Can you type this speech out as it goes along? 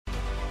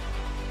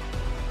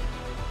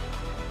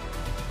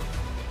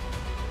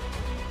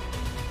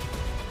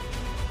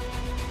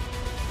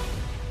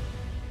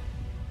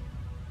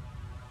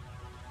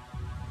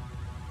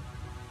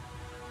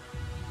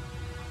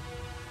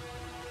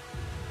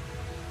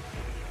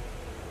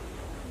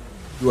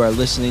You are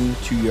listening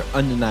to your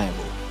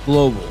undeniable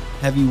global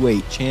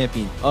heavyweight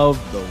champion of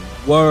the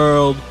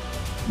world,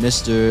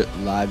 Mr.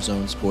 Live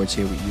Zone Sports,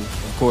 here with you.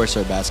 Of course,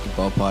 our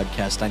basketball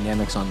podcast,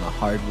 Dynamics on the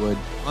Hardwood.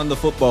 On the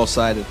football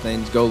side of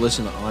things, go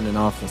listen to On and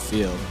Off the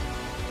Field.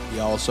 We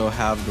also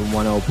have the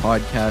 1-0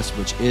 podcast,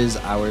 which is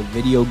our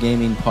video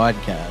gaming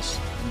podcast.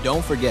 And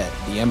don't forget,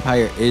 the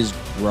Empire is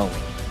growing.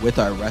 With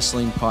our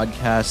wrestling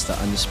podcast, The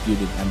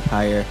Undisputed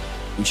Empire,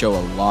 we show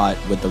a lot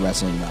with the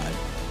wrestling vibe.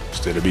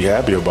 Still to be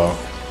happy about.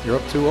 You're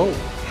up 2-0.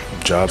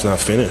 Job's not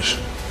finished.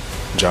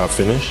 Job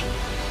finished?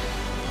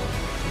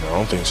 No, I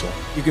don't think so.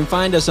 You can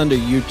find us under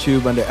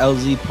YouTube under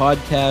LZ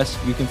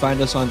Podcast. You can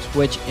find us on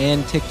Twitch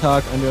and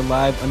TikTok under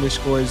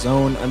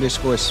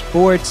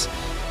live_zone_sports.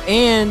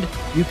 And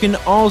you can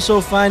also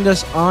find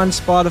us on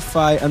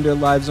Spotify under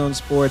Live Zone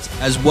Sports,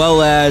 as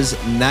well as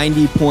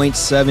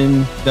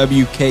 90.7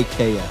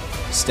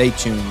 WKKF. Stay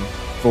tuned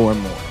for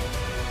more.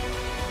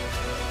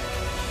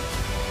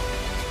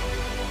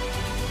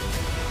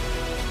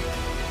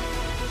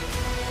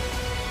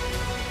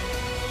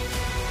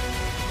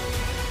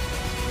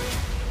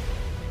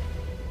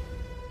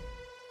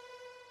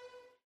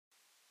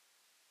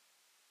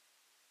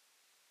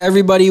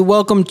 Everybody,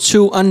 welcome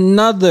to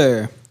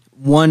another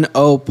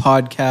 1-0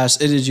 podcast.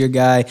 It is your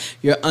guy,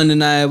 your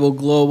undeniable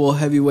global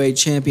heavyweight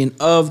champion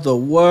of the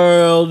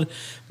world,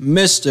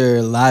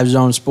 Mr. Live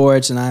Zone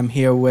Sports, and I'm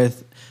here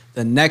with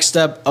the next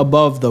step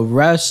above the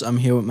rest. I'm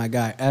here with my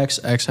guy, X.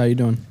 X, how you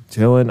doing?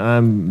 Chilling.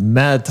 I'm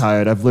mad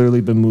tired. I've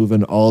literally been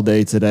moving all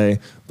day today,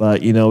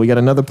 but we got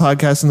another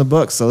podcast in the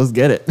books, so let's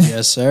get it.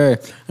 Yes, sir.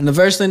 And the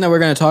first thing that we're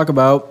going to talk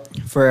about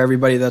for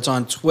everybody that's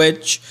on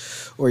Twitch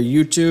or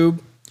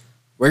YouTube,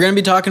 we're going to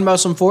be talking about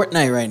some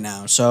Fortnite right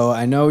now. So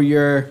I know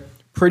you're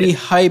pretty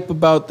hype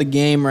about the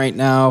game right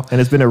now. And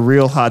it's been a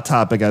real hot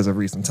topic as of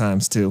recent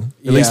times, too.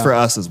 At least for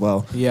us as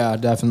well. Yeah,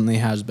 definitely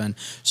has been.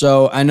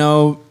 So I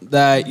know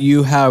that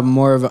you have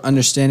more of an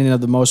understanding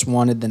of the Most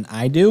Wanted than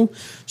I do.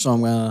 So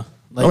I'm going to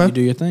let you do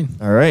your thing.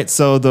 All right.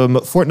 So the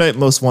Fortnite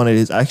Most Wanted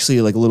is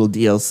actually like a little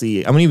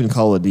DLC. I wouldn't even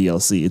call it a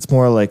DLC. It's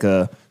more like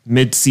a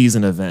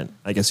mid-season event,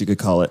 I guess you could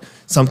call it.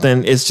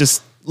 It's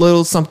just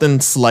little something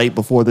slight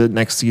before the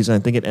next season. I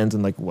think it ends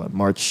in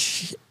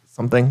March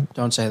something.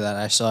 Don't say that.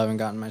 I still haven't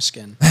gotten my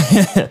skin.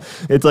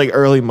 It's like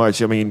early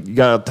March. I mean, you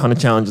got a ton of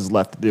challenges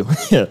left to do.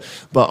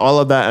 But all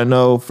of that, I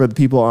know for the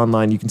people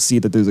online, you can see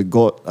that there's a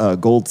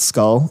gold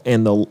skull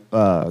in the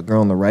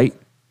girl on the right.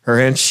 Her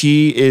hand,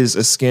 she is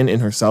a skin in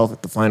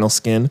herself, the final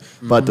skin.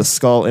 Mm-hmm. But the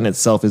skull in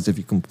itself is if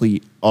you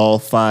complete all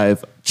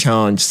 5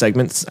 challenge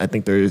segments. I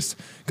think there's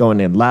going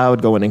in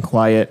loud, going in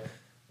quiet.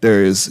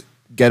 There's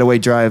getaway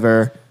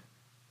driver.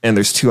 And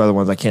there's 2 other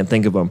ones, I can't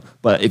think of them.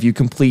 But if you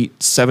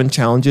complete 7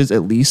 challenges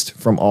at least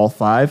from all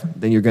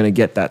 5, then you're going to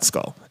get that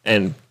skull.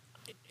 And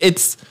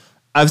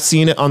I've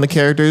seen it on the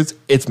characters.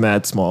 It's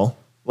mad small.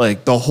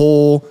 Like the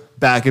whole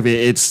back of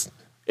it,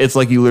 it's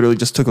like you literally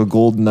just took a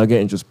gold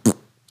nugget and just...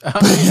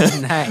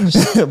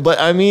 Nice. But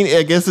I mean,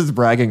 I guess it's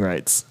bragging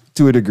rights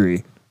to a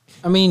degree.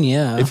 I mean,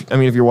 yeah.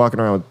 If you're walking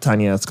around with a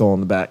tiny ass skull on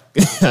the back.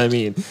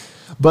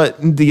 But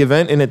the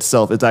event in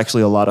itself is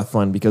actually a lot of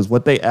fun because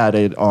what they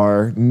added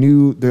are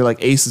they're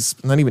like aces,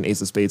 not even ace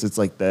of spades. It's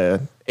like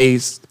the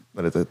ace,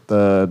 what is it?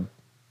 The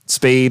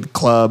spade,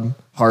 club,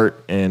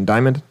 heart, and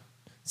diamond.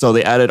 So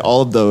they added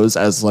all of those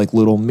as like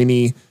little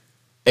mini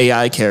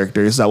AI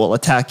characters that will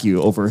attack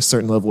you over a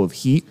certain level of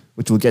heat,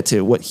 which we'll get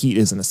to what heat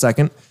is in a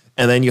second.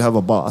 And then you have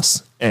a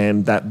boss.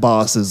 And that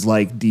boss is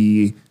like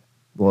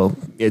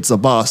it's a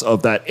boss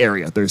of that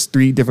area. There's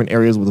 3 different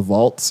areas with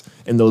vaults,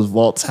 and those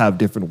vaults have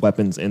different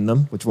weapons in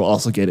them, which we'll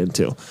also get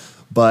into.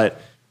 But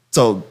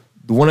so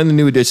one of the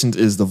new additions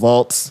is the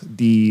vaults,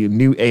 the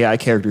new AI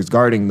characters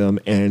guarding them,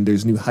 and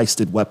there's new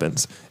heisted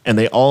weapons. And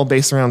they all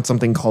base around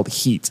something called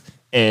heat.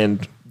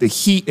 And the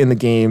heat in the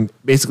game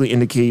basically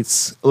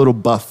indicates a little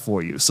buff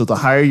for you. So the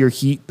higher your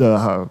heat,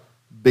 the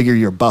bigger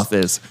your buff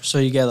is. So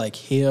you get like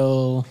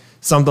heal...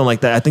 Something like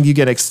that. I think you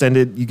get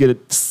a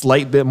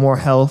slight bit more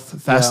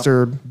health,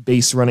 faster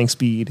base running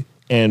speed,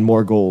 and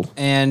more gold.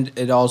 And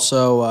it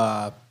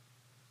also,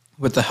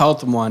 with the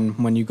health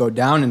one, when you go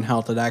down in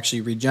health, it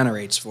actually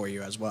regenerates for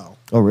you as well.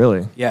 Oh,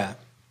 really? Yeah.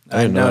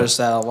 I noticed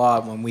that a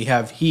lot when we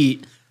have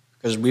heat,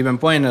 because we've been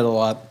playing it a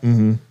lot.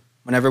 Mm-hmm.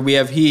 Whenever we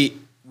have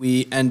heat,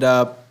 we end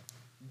up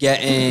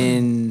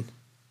getting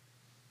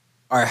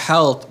our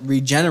health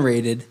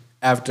regenerated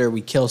after we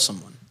kill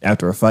someone.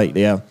 After a fight,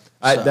 yeah.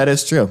 That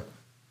is true.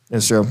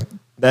 It's true.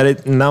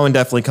 That one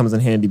definitely comes in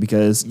handy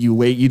because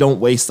you don't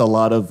waste a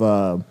lot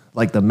of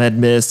like the med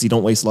mist. You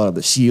don't waste a lot of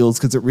the shields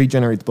because it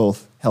regenerates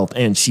both health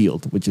and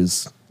shield, which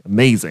is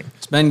amazing.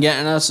 It's been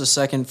getting us a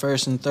second,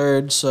 first, and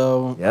third.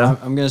 So yeah.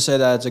 I'm gonna say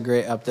that it's a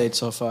great update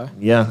so far.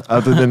 Yeah.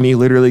 Other than me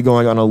literally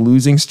going on a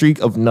losing streak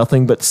of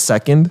nothing but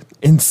second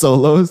in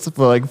solos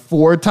for like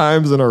 4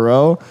 times in a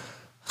row.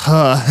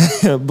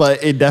 But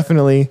it's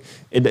definitely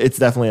a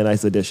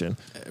nice addition.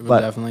 It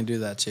would definitely do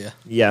that to you.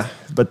 Yeah,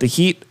 but the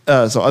heat.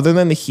 So other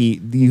than the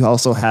heat, you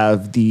also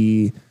have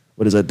the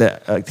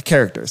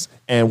characters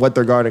and what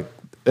they're guarding.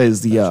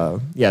 is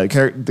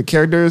the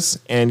characters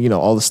and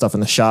all the stuff in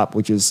the shop,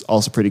 which is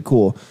also pretty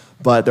cool.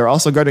 But they're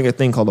also guarding a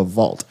thing called a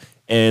vault,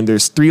 and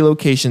there's 3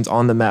 locations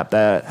on the map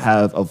that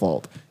have a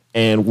vault.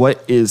 And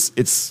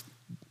it's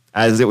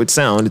as it would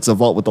sound, it's a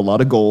vault with a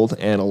lot of gold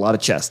and a lot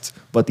of chests.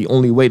 But the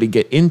only way to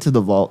get into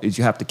the vault is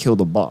you have to kill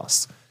the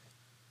boss.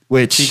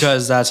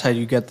 Because that's how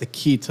you get the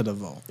key to the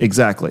vault.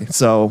 Exactly.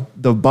 So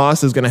the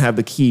boss is going to have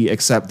the key,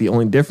 except the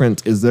only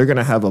difference is they're going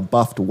to have a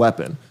buffed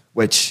weapon,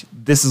 which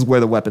this is where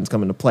the weapons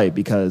come into play,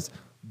 because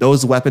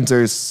those weapons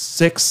are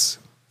 6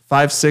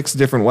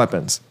 different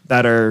weapons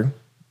that are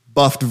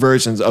buffed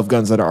versions of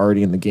guns that are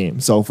already in the game.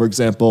 So, for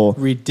example...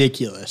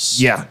 Ridiculous.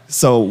 Yeah.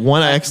 So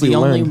one I actually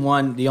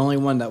learned... The only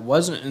one that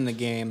wasn't in the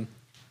game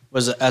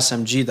was an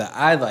SMG that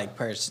I like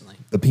personally.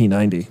 The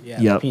P90.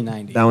 Yeah, yep. the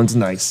P90. That one's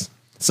nice.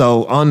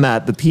 So on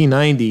that, the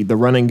P90, the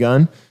running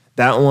gun,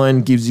 that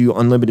one gives you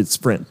unlimited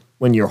sprint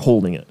when you're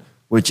holding it,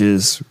 which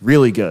is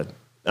really good.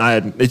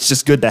 It's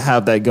just good to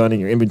have that gun in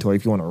your inventory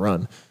if you want to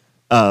run.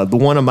 The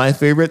one of my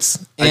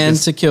favorites... And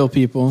to kill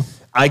people.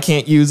 I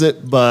can't use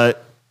it,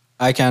 but...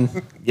 I can.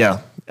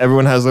 Yeah,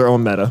 everyone has their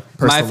own meta.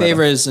 My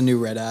favorite is the new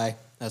Red Eye.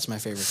 That's my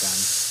favorite gun.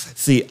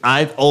 See,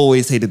 I've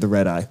always hated the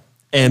Red Eye.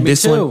 And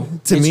this one,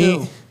 to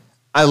me,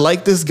 I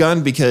like this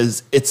gun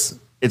because it's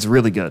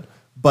really good.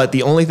 But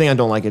the only thing I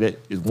don't like at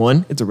it is,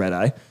 1, it's a Red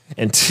Eye,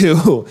 and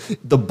 2,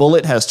 the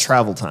bullet has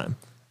travel time.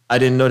 I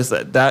didn't notice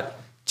that. That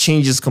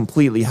changes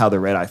completely how the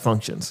Red Eye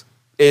functions.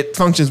 It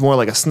functions more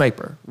like a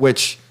sniper,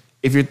 which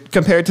if you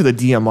compare it to the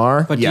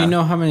DMR... But do you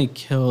know how many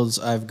kills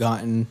I've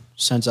gotten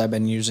since I've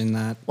been using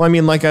that? Well, I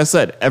mean, like I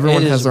said,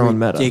 everyone has their own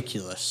meta.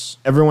 Ridiculous.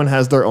 Everyone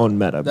has their own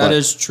meta. That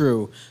is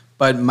true.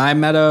 But my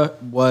meta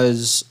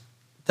was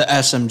the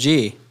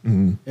SMG.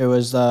 Mm-hmm. It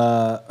was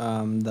the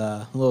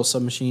little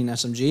submachine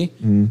SMG.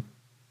 Mm-hmm.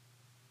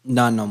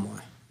 Not no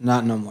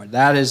more.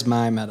 That is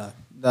my meta.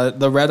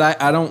 The Red Eye,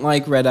 I don't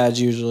like Red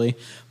Eyes usually,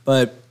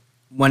 but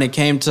when it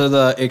came to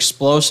the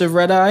explosive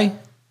Red Eye,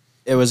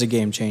 it was a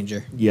game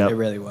changer. Yeah, it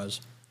really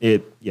was.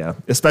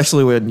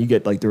 Especially when you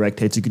get like direct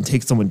hits, you can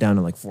take someone down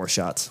in like 4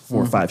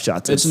 or 5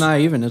 shots. It's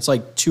not even. It's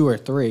like 2 or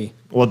 3.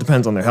 Well, it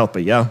depends on their health,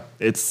 but yeah,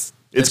 it's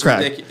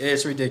cracked.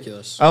 It's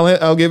ridiculous.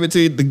 I'll give it to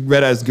you. The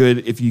Red Eye is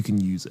good if you can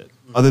use it.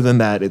 Other than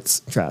that, it's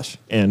trash.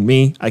 And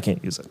me, I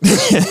can't use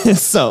it.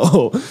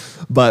 So,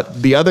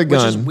 but the other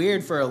gun... Which is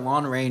weird for a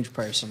long-range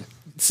person.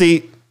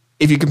 See,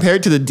 if you compare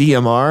it to the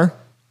DMR,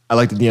 I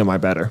like the DMR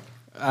better.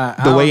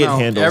 The way it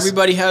handles.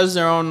 Everybody has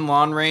their own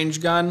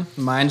long-range gun.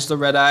 Mine's the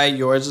Red Eye.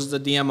 Yours is the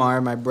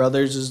DMR. My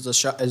brother's is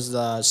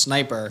the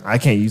sniper. I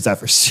can't use that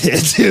for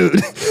shit,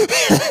 dude.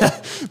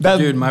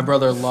 Dude, my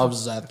brother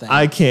loves that thing.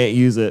 I can't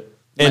use it.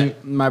 And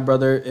my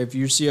brother, if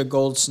you see a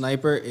gold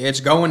sniper,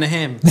 it's going to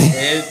him.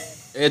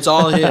 It's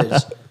all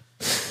his.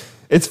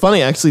 It's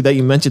funny, actually, that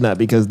you mentioned that,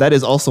 because that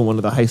is also one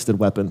of the heisted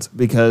weapons.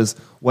 Because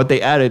what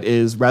they added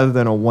is, rather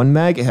than a 1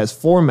 mag, it has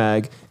 4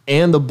 mag,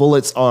 and the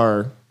bullets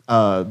are,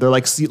 they're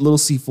like little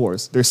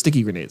C4s. They're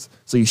sticky grenades.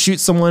 So you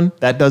shoot someone,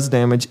 that does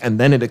damage, and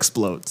then it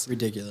explodes.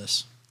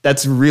 Ridiculous.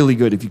 That's really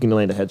good if you can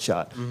land a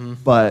headshot. Mm-hmm.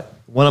 But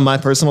one of my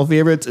personal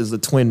favorites is the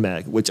twin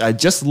mag, which I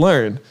just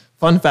learned.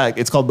 Fun fact,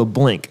 it's called the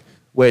Blink,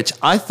 which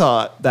I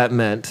thought that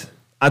meant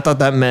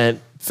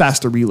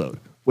faster reload,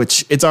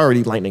 which it's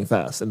already lightning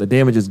fast, and the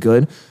damage is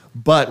good.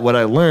 But what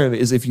I learned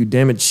is if you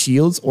damage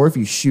shields, or if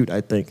you shoot,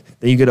 I think,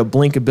 then you get a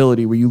blink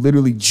ability where you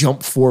literally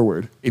jump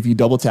forward if you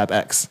double tap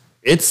X.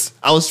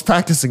 I was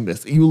practicing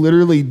this. You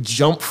literally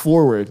jump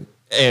forward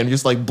and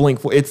just like blink.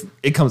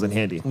 It comes in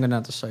handy. I'm going to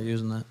have to start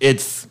using that.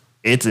 It's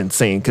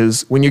insane,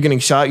 because when you're getting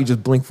shot, you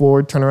just blink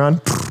forward, turn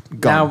around,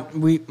 gone.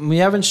 Now, we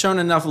haven't shown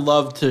enough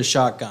love to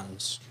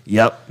shotguns.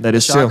 Yep, that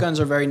is true. Shotguns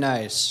are very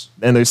nice.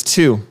 And there's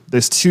two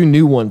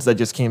new ones that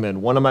just came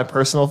in. One of my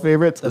personal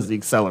favorites is the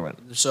Accelerant.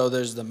 So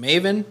there's the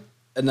Maven,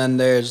 and then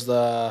there's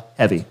the...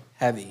 Heavy.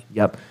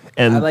 Yep.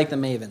 And I like the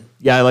Maven.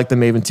 Yeah, I like the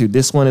Maven too.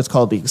 This one is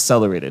called the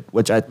Accelerated,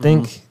 which I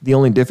think the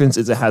only difference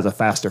is it has a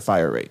faster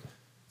fire rate.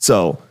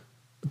 So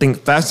I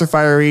think faster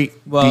fire rate,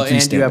 well, and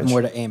damage. You have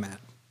more to aim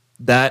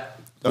at.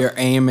 Your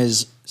aim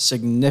is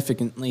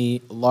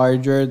significantly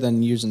larger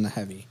than using the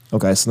heavy.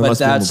 Okay, so there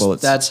must be more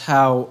bullets. That's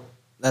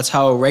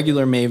how a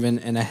regular Maven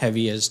and a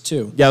heavy is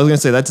too. Yeah, I was gonna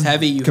say that's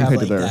heavy. You have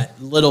like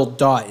that little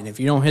dot, and if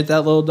you don't hit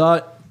that little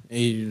dot,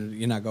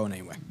 you're not going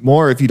anywhere.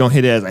 More if you don't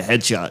hit it as a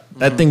headshot.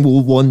 That thing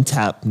will one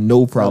tap,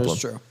 no problem. That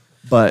is true.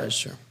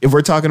 But if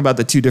we're talking about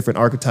the 2 different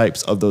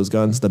archetypes of those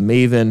guns, the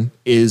Maven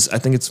is, I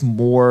think it's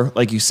more,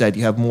 like you said,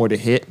 you have more to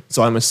hit.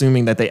 So I'm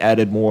assuming that they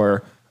added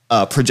more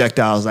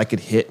projectiles that could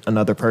hit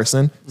another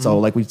person. Mm-hmm. So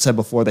like we said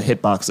before, the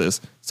hitboxes.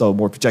 So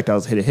more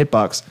projectiles hit a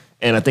hitbox,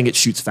 and I think it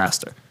shoots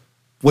faster,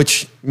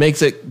 which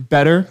makes it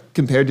better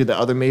compared to the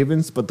other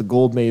Mavens. But the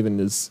Gold Maven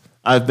is,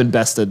 I've been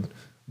bested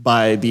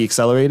by the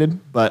Accelerated,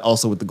 but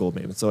also with the Gold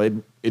Maven. So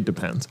it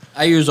depends.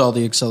 I use all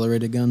the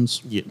Accelerated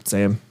guns. Yeah,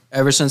 same.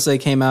 Ever since they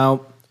came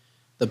out,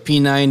 the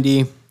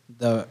P90,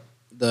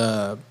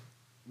 the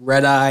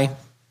Red Eye,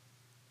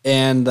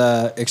 and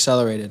the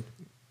Accelerated.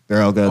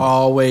 They're all good.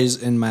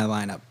 Always in my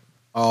lineup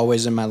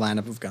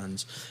of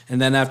guns.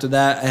 And then after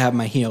that, I have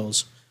my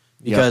heals.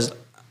 because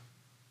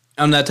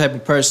I'm that type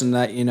of person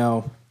that,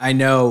 I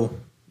know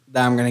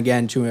that I'm going to get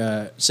into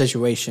a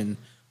situation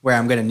where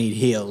I'm going to need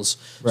heals.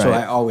 Right. So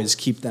I always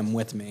keep them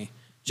with me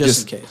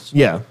just in case.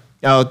 Yeah.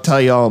 I'll tell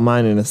you all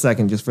mine in a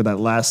second just for that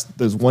last.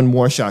 There's one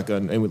more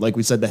shotgun. And like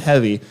we said, the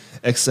heavy,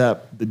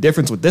 except the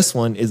difference with this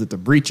one is it's a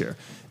breacher.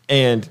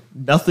 And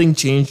nothing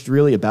changed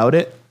really about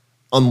it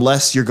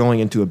unless you're going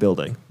into a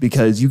building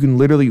because you can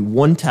literally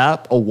one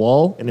tap a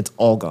wall and it's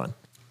all gone.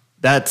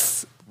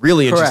 That's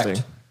really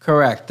interesting.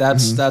 Correct.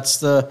 That's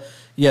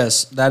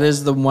yes, that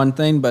is the one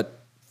thing. But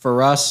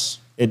for us,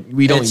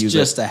 we don't use it. It's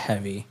just a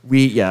heavy.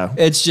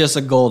 It's just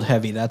a gold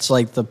heavy. That's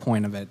like the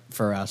point of it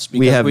for us.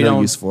 We have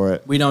no use for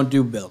it. We don't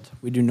do build.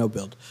 We do no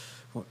build.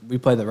 We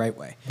play the right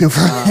way. The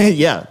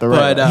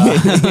right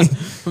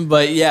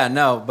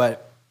way.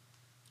 But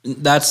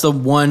that's the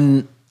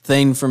one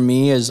thing for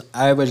me is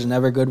I was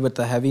never good with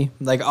the heavy.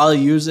 Like I'll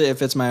use it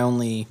if it's my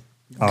only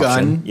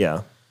gun.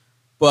 Yeah.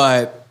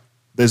 But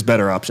there's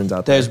better options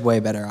out there. There's way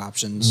better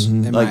options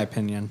in my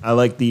opinion. I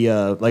like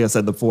the like I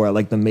said before, I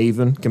like the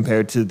Maven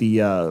compared to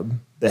the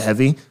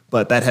heavy,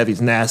 but that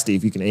heavy's nasty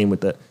if you can aim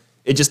with it.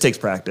 It just takes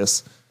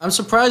practice. I'm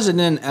surprised it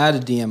didn't add a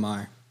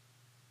DMR.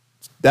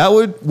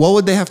 What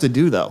would they have to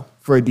do though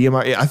for a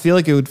DMR? I feel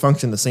like it would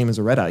function the same as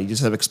a red eye. You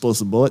just have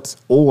explosive bullets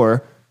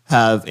or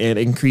have an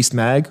increased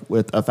mag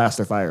with a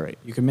faster fire rate.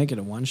 You can make it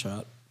a one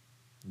shot.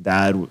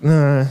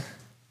 Because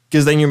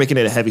then you're making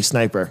it a heavy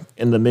sniper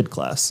in the mid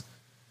class.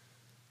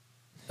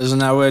 Isn't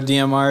that what a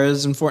DMR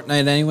is in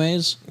Fortnite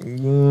anyways?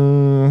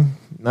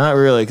 Not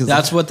really. Cause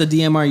that's what the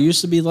DMR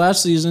used to be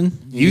last season.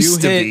 You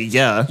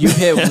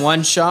hit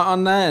one shot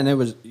on that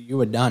and you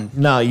were done.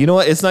 No, you know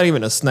what? It's not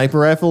even a sniper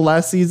rifle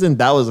last season.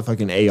 That was a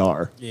fucking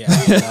AR. Yeah.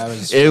 That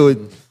was,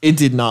 it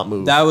did not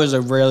move. That was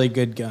a really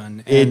good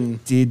gun. And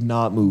it did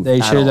not move. They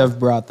should have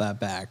brought that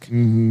back.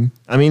 Mm-hmm.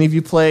 I mean, if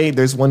you play,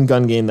 there's one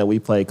gun game that we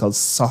play called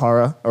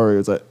Sahara, or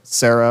is it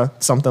Sarah?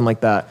 Something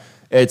like that.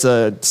 It's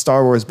a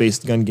Star Wars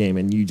based gun game,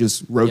 and you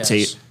just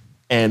rotate,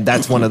 and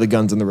that's one of the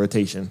guns in the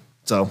rotation.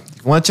 So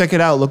if you want to check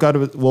it out, look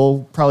out.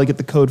 We'll probably get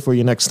the code for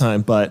you next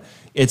time, but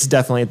it's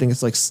definitely, I think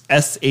it's like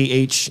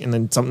SAH and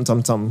then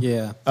something.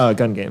 Yeah.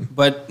 Gun game.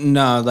 But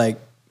no, like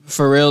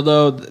for real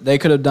though, they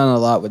could have done a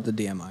lot with the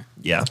DMR.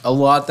 Yeah. A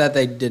lot that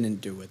they didn't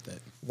do with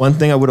it. One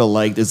thing I would have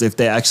liked is if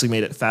they actually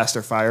made it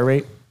faster fire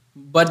rate.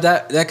 But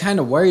that kind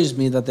of worries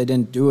me that they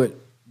didn't do it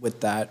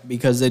with that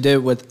because they did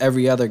it with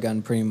every other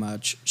gun pretty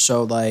much.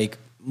 So like,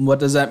 what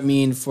does that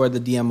mean for the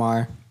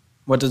DMR?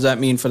 What does that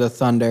mean for the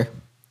Thunder?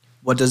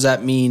 What does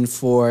that mean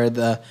for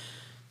the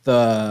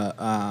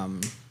AR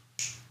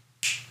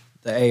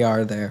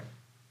there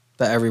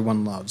that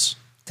everyone loves?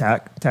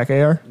 TAC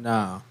AR?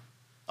 No.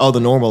 Oh, the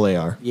normal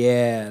AR.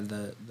 Yeah,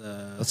 the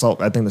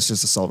assault. I think that's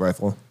just assault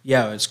rifle.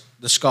 Yeah, it's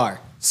the SCAR.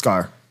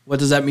 SCAR. What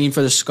does that mean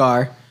for the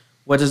SCAR?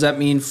 What does that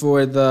mean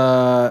for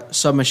the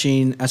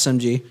submachine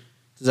SMG?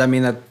 Does that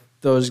mean that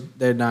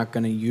they're not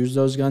going to use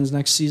those guns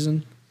next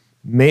season?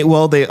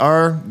 Well, they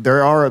are.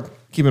 There are.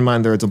 Keep in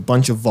mind, there's a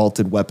bunch of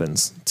vaulted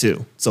weapons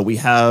too. So we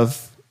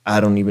have.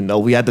 I don't even know.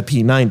 We had the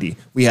P90.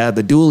 We had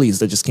the dualies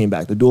that just came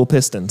back. The dual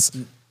pistols.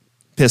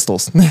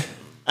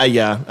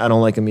 Yeah, I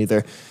don't like them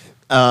either.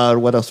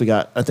 What else we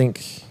got? I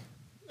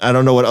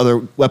don't know what other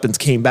weapons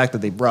came back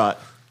that they brought.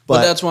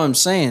 But that's what I'm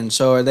saying.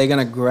 So are they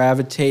going to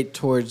gravitate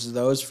towards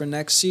those for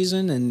next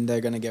season, and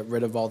they're going to get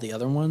rid of all the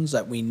other ones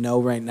that we know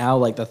right now,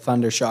 like the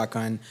Thunder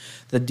Shotgun,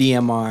 the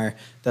DMR,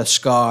 the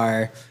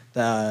SCAR,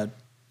 the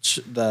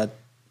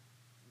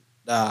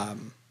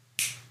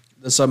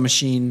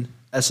submachine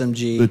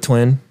SMG, the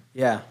twin?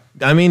 Yeah.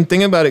 I mean,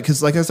 think about it,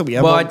 because like I said, we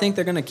have. Well, I think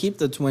they're going to keep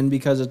the twin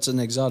because it's an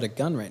exotic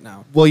gun right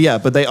now. Well, yeah,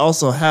 but they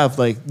also have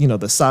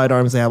the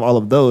sidearms. They have all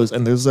of those,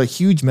 and there's a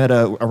huge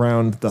meta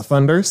around the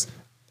Thunders,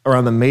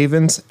 around the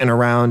Mavens, and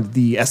around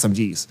the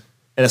SMGs,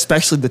 and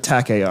especially the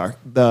TAC AR,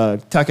 and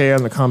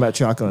the combat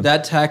shotgun.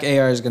 That TAC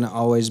AR is going to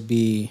always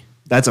be.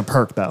 That's a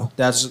perk, though.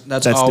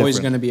 That's always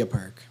going to be a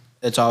perk.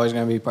 It's always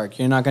going to be a perk.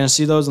 You're not going to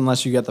see those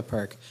unless you get the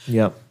perk.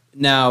 Yep.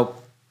 Now,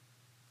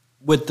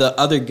 with the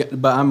other,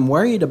 but I'm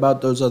worried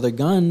about those other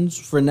guns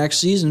for next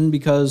season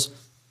because,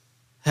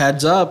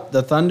 heads up,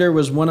 the Thunder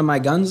was one of my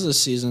guns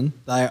this season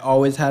that I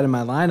always had in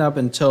my lineup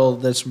until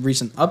this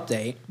recent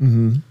update.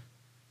 Mm-hmm.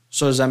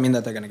 So does that mean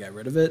that they're going to get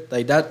rid of it?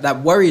 Like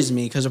that worries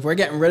me because if we're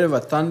getting rid of a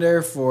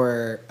Thunder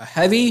for a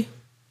heavy,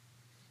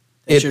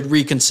 they should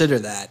reconsider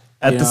that.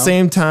 At the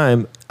same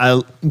time,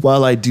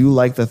 while I do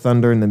like the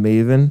Thunder and the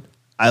Maven,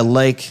 I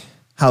like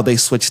how they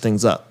switch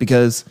things up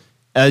because,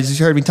 as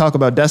you heard me talk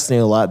about Destiny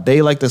a lot,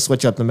 they like to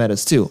switch up the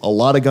metas too. A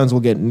lot of guns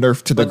will get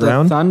nerfed to the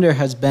ground. The Thunder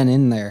has been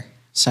in there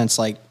since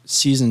like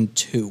season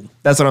 2.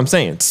 That's what I'm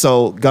saying.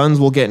 So guns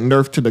will get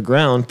nerfed to the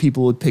ground.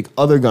 People would pick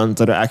other guns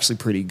that are actually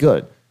pretty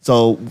good.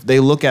 So they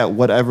look at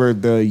whatever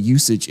the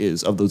usage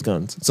is of those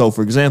guns. So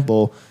for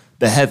example,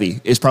 the heavy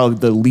is probably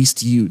the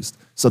least used.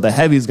 So the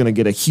heavy is going to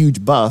get a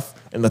huge buff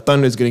and the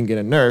Thunder is going to get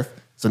a nerf.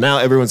 So now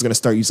everyone's going to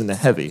start using the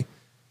heavy.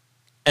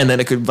 And then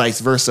it could vice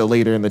versa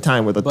later in the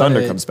time where the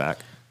Thunder comes back.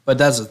 But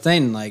that's the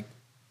thing. Like,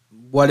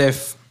 what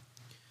if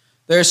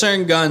there are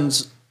certain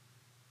guns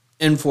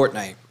in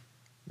Fortnite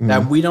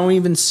that we don't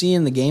even see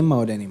in the game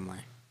mode anymore.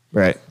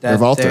 Right. That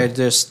Revolter.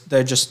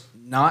 they're just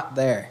not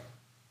there.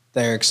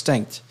 They're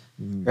extinct,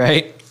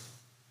 right?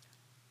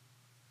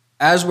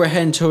 As we're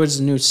heading towards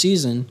the new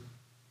season,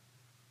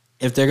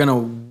 if they're going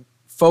to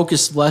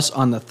focus less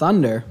on the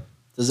Thunder,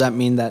 does that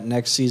mean that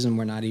next season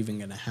we're not even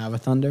going to have a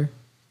Thunder?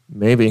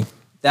 Maybe.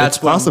 That's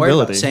It's what I'm worried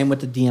about. possibility. Same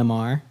with the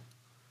DMR,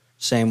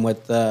 same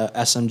with the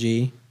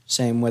SMG,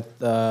 same with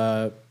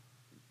the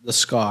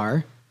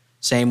SCAR,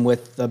 same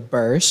with the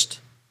Burst.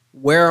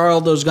 Where are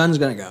all those guns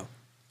going to go?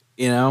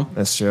 You know?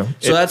 That's true.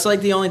 So that's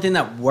like the only thing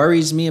that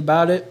worries me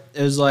about it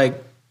is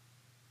like,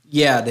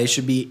 yeah, they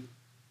should be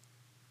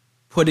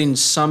putting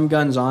some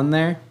guns on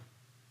there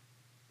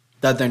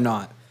that they're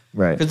not.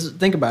 Right. Because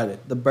think about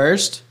it. The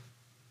Burst,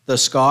 the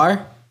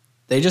SCAR,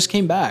 they just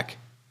came back.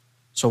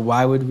 So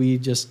why would we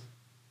just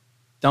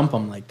dump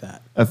them like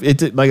that?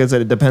 Like I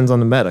said, it depends on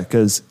the meta.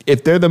 Because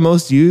if they're the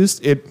most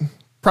used, it's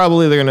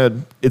likely they're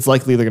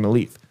gonna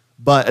leave.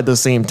 But at the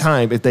same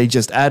time, if they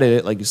just added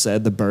it, like you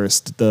said, the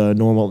Burst,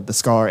 the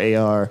SCAR,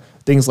 AR,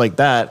 things like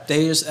that,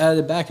 They just added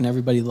it back and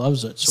everybody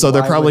loves it. so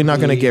they're why probably would not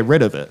going to we- get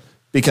rid of it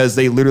because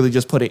they literally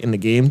just put it in the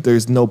game.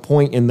 There's no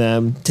point in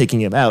them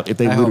taking it out if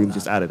they I hope literally not.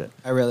 just added it.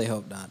 I really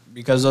hope not.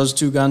 Because those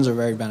two guns are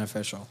very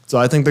beneficial. So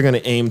I think they're going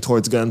to aim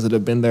towards guns that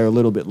have been there a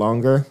little bit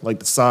longer, like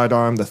the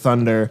sidearm, the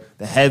Thunder,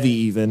 the Heavy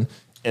even,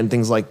 and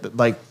things like that.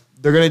 Like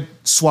they're going to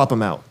swap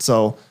them out.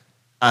 So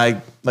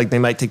they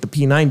might take the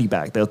P90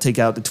 back. They'll take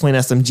out the twin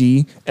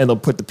SMG and they'll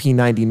put the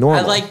P90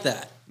 normal. I like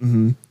that.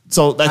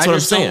 So that's I what I'm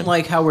just saying. don't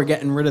like how we're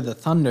getting rid of the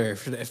Thunder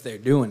if they're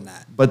doing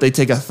that. But they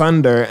take a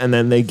Thunder and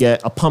then they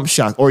get a pump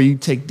shot, or you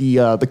take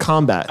the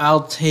combat.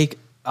 I'll take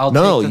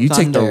No, the you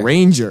take the Thunder.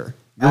 Ranger.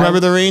 You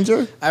remember the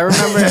Ranger? I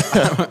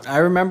remember I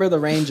remember the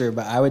Ranger,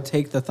 but I would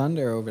take the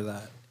Thunder over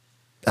that.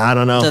 I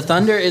don't know. The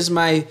Thunder is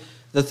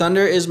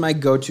my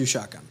go-to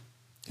shotgun.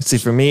 See,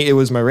 for me, it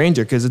was my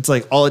Ranger because it's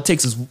like all it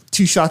takes is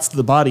 2 shots to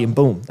the body and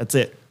boom, that's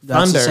it.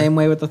 That's the same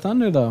way with the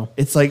Thunder, though.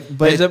 It's like,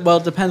 but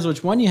It depends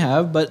which one you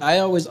have, but I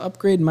always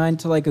upgrade mine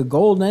to like a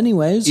gold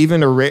anyways.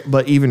 even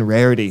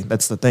rarity,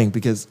 that's the thing,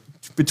 because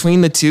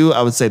between the two,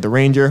 I would say the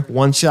Ranger,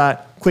 1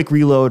 shot, quick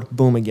reload,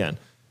 boom again.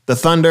 The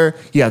Thunder,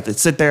 you have to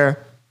sit there,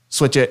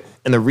 switch it,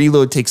 and the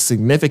reload takes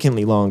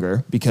significantly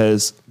longer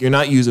because you're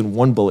not using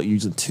 1 bullet, you're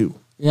using 2.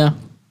 Yeah.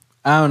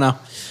 I don't know.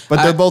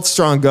 But they're both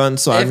strong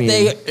guns, so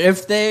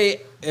if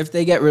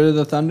they get rid of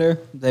the Thunder,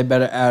 they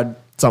better add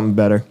something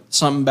better.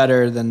 something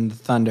better than the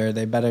Thunder.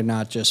 They better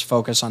not just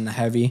focus on the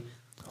Heavy.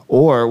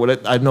 Or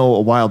I know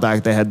a while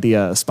back they had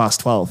the SPOS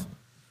 12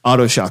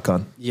 auto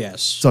shotgun.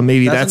 Yes. So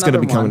maybe that's gonna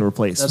another become one.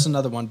 replaced. That's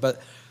another one.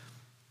 But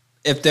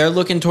if they're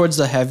looking towards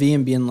the Heavy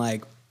and being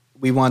like,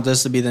 we want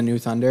this to be the new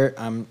Thunder,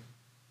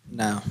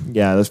 no.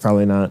 Yeah, that's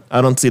probably not. I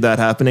don't see that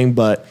happening.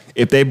 But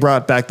if they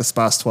brought back the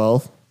SPOS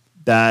 12,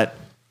 that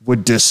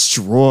would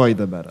destroy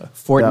the meta.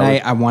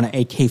 Fortnite, I want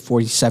an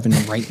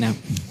AK-47 right now.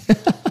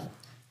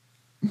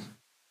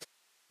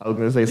 I was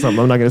gonna say something.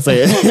 I'm not gonna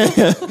say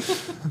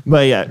it.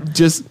 But yeah,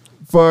 just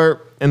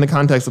in the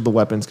context of the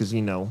weapons, because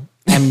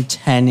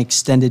M10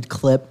 extended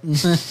clip.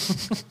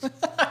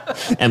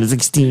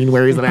 M16,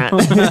 where is it at?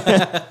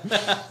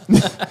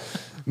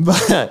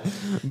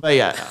 but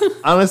yeah,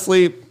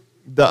 honestly,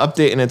 the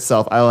update in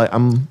itself,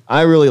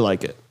 I really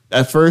like it.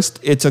 At first,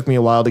 it took me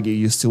a while to get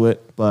used to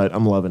it, but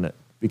I'm loving it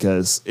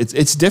because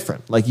it's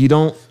different. Like you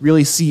don't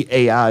really see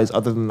AIs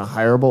other than the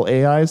hireable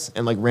AIs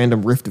and like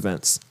random rift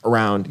events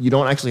around. You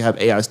don't actually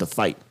have AIs to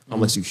fight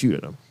unless you shoot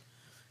at them.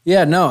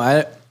 Yeah, no,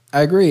 I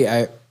agree.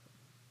 I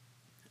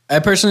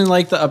personally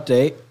like the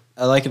update.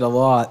 I like it a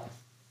lot.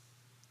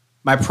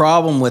 My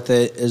problem with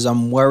it is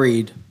I'm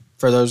worried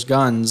for those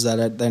guns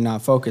that they're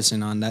not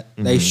focusing on that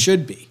they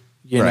should be,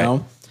 you Right.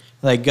 know?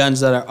 Like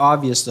guns that are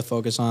obvious to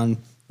focus on,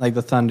 like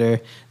the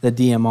Thunder, the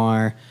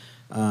DMR,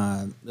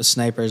 the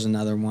Sniper's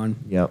another one,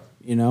 Yep.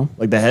 you know?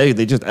 Like the Heavy,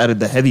 they just added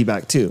the Heavy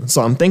back too.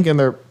 So I'm thinking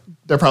they're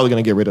probably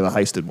going to get rid of the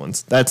heisted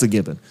ones. That's a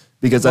given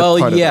because that's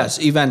part yes,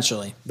 of it.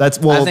 eventually. I I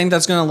think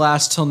that's going to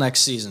last till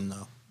next season,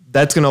 though.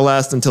 That's going to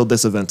last until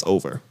this event's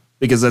over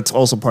because that's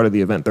also part of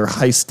the event. They're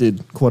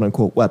heisted, quote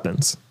unquote,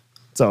 weapons.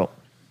 So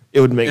it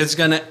would make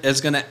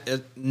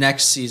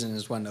Next season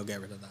is when they'll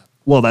get rid of that.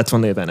 well, that's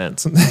when the event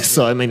ends.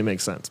 So I mean, it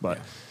makes sense. But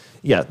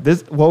yeah,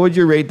 what would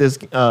you rate this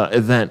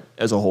event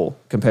as a whole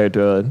compared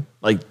to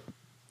like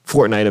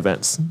Fortnite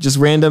events? Just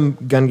random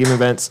gun game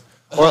events,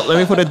 or let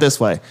me put it this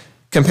way: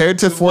 compared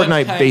to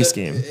Fortnite base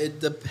game. It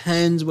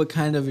depends what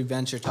kind of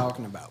event you're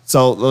talking about.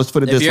 So let's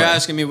put it If this you're way.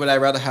 asking me would I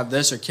rather have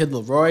this or Kid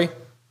Leroy,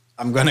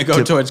 I'm going to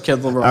go towards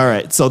Kid Leroy. All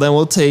right, so then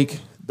we'll take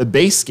the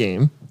base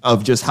game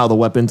of just how the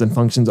weapons and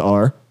functions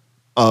are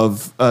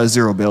of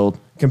Zero Build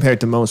compared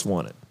to Most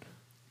Wanted.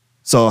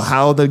 So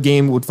how the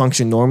game would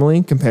function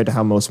normally compared to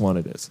how Most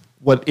Wanted is.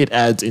 What it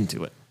adds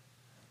into it.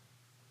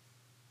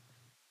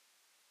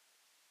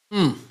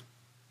 I'm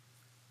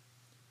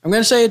going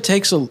to say it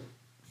takes I'm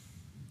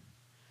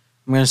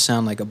going to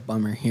sound like a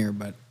bummer here,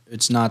 but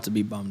it's not to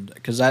be bummed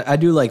because I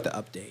do like the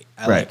update.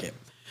 I like it.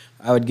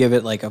 I would give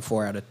it like a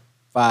 4 out of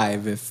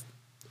 5 if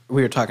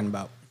we were talking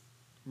about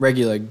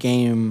regular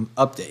game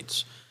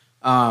updates.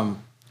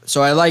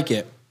 So I like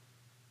it.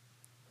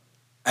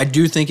 I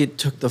do think it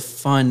took the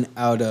fun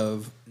out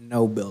of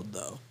no build,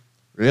 though.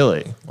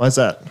 Really? Why's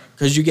that?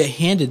 Because you get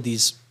handed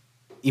these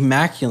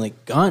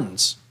immaculate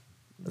guns.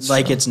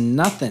 It's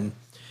nothing.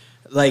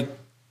 Like,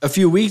 a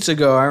few weeks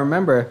ago, I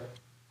remember,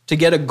 to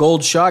get a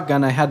gold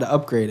shotgun, I had to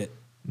upgrade it.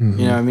 You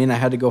know what I mean? I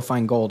had to go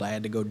find gold. I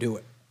had to go do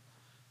it.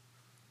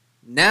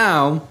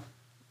 Now,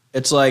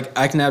 it's like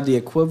I can have the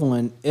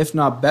equivalent, if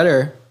not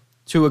better,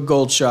 to a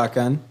gold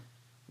shotgun.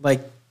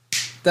 Like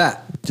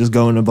that. Just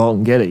go in the vault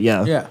and get it.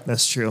 Yeah. Yeah.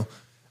 That's true.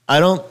 I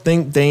don't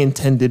think they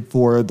intended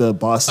for the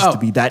bosses to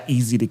be that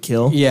easy to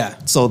kill. Yeah.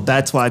 So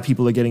that's why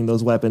people are getting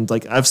those weapons.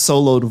 Like, I've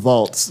soloed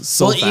vaults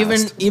so fast.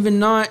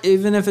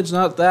 Even if it's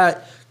not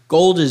that,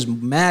 gold is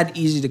mad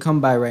easy to come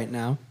by right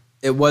now.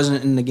 It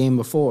wasn't in the game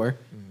before.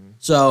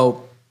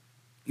 So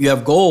you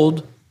have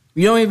gold.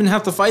 You don't even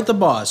have to fight the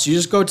boss. You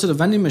just go to the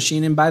vending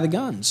machine and buy the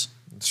guns.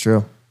 It's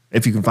true.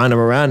 If you can find them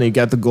around and you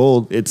got the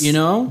gold, it's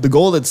the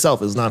gold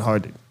itself is not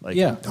hard to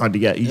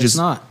get. You just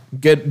not.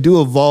 do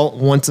a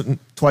vault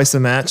twice a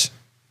match,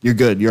 you're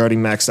good. You're already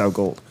maxed out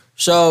gold.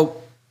 So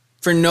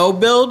for no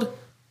build,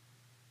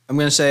 I'm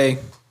gonna say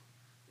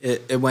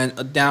it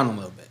went down a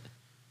little bit.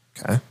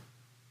 Okay.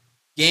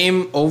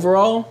 Game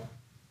overall,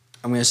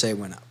 I'm gonna say it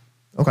went up.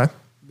 Okay.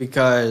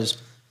 Because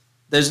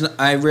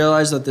I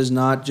realize that there's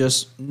not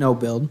just no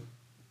build.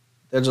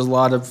 There's a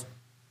lot of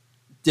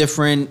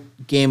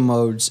different game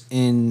modes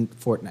in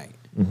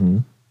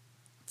Fortnite.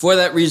 For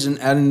that reason,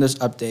 adding this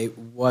update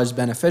was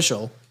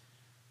beneficial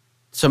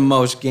to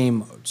most game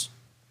modes.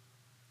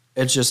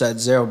 It's just that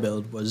Zero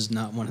Build was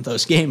not one of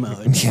those game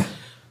modes. Yeah.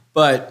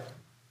 But,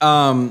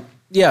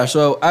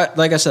 so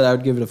like I said, I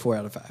would give it a 4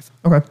 out of 5.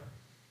 Okay.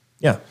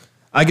 Yeah.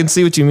 I can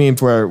see what you mean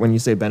for when you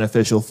say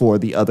beneficial for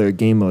the other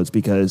game modes,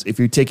 because if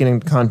you're taking in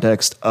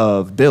context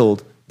of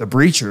build, the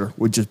Breacher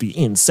would just be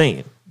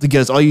insane.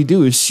 Because all you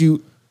do is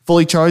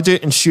fully charge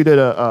it and shoot at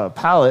a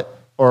pallet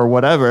or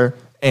whatever,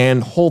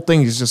 and whole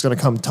thing is just going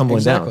to come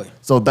tumbling down.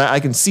 So that I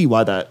can see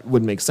why that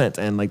would make sense.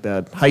 And like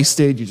that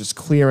heisted, you're just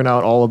clearing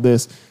out all of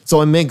this.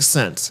 So it makes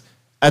sense.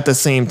 At the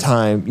same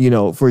time,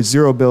 for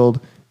Zero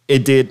Build,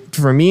 it did,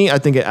 for me, I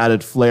think it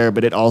added flair,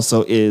 but it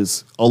also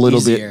is a little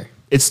easier.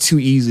 It's too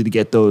easy to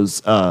get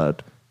those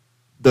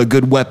the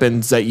good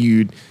weapons that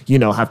you'd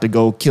have to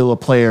go kill a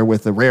player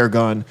with a rare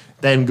gun,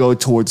 then go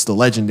towards the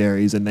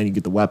legendaries, and then you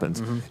get the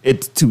weapons.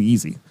 It's too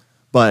easy.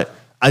 But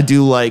I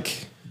do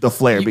like the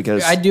flair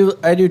because I do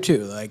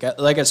too.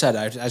 Like I said,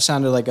 I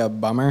sounded like a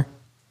bummer,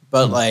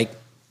 but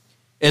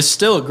it's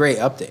still a great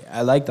update.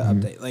 I like the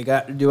update.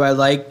 Like, do I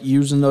like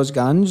using those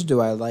guns? Do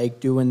I like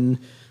killing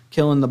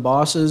the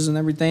bosses and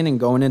everything and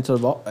going into the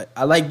vault?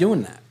 I like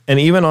doing that. And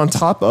even on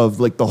top of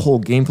like the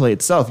whole gameplay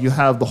itself, you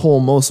have the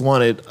whole most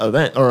wanted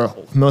event or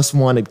most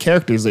wanted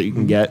characters that you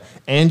can get,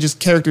 and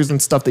just characters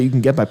and stuff that you can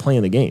get by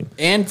playing the game.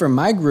 And for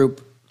my group,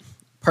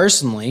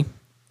 personally,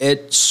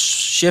 it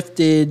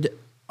shifted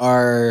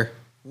our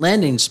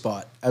landing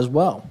spot as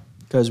well,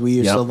 because we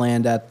used to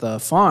land at the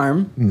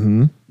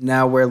farm.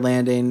 Now we're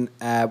landing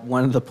at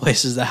one of the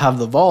places that have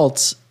the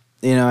vaults.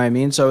 You know what I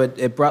mean? So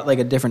it brought like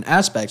a different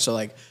aspect. So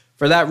like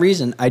for that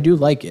reason, I do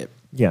like it.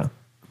 Yeah.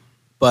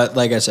 But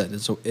like I said,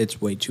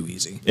 it's way too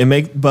easy.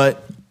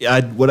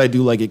 What I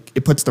do like,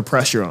 it puts the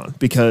pressure on,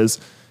 because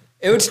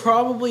it would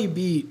probably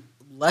be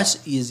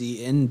less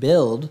easy in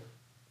build,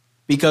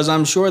 because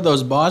I'm sure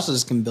those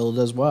bosses can build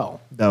as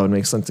well. That would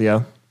make sense,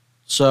 yeah.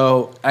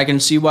 So I can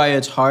see why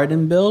it's hard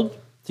in build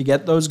to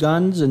get those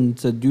guns and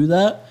to do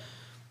that.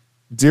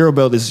 Zero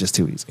Build is just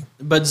too easy.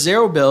 But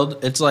Zero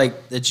Build, it's like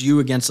it's you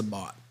against a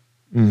bot.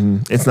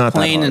 It's not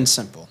plain that hard. and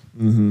simple.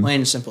 Plain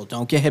and simple.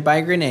 Don't get hit by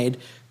a grenade.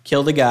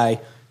 Kill the guy.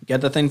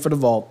 Get the thing for the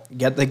vault.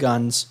 Get the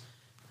guns,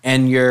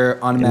 and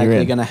you're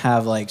automatically going to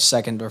have like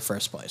second or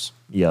first place.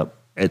 Yep,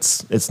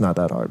 it's not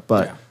that hard.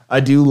 But I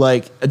do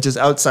like, just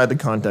outside the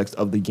context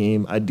of the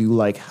game, I do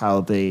like how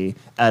they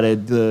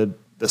added the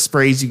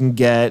sprays you can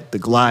get, the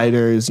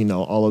gliders,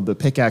 all of the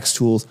pickaxe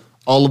tools,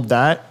 all of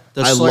that.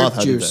 I love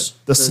how juice.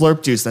 The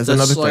slurp juice. That's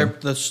another thing.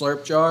 The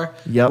slurp jar,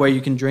 where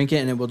you can drink it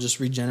and it will just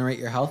regenerate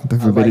your health. The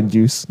forbidden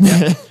juice.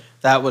 Yeah.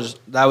 That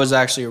was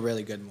actually a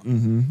really good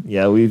one.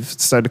 Yeah, we've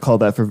started to call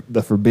that for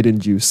the forbidden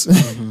juice.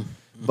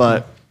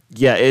 But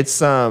yeah, it's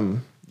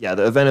the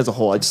event as a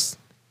whole, it's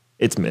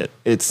mid.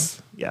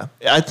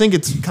 I think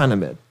it's kind of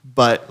mid,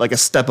 but like a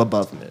step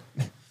above mid.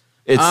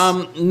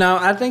 No,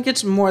 I think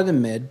it's more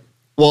than mid.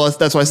 Well,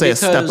 that's why I say a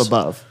step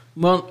above.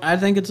 Well, I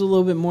think it's a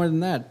little bit more than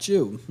that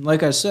too.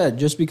 Like I said,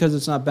 just because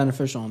it's not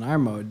beneficial in our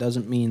mode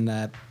doesn't mean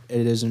that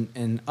it isn't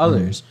in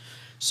others.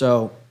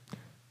 So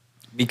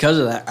because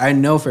of that, I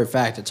know for a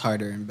fact it's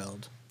harder in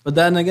build. But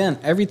then again,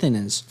 everything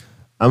is.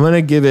 I'm going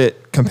to give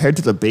it, compared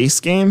to the base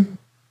game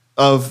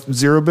of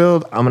Zero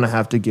Build, I'm going to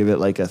have to give it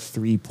like a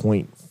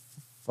 3.6.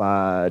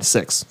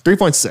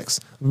 3.6.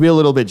 Be a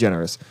little bit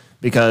generous.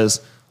 Because,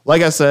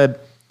 like I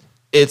said,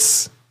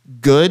 it's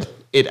good.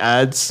 It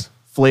adds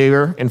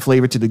flavor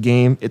to the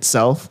game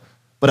itself.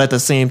 But at the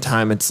same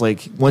time, it's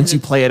like once you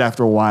play it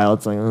after a while,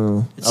 it's like,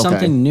 oh, It's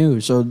something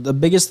new. So the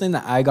biggest thing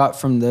that I got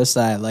from this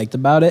that I liked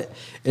about it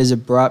is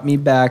it brought me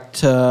back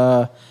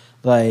to,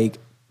 like,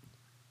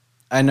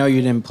 I know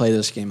you didn't play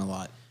this game a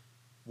lot.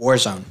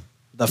 Warzone.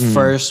 The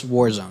first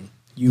Warzone.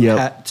 You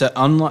had to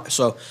unlock.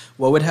 So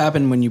what would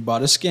happen when you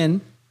bought a skin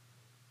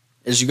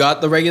is you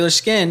got the regular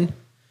skin,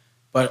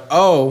 but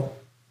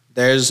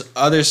there's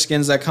other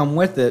skins that come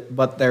with it,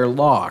 but they're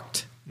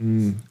locked.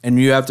 And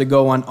you have to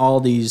go on all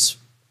these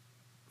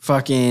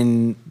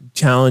fucking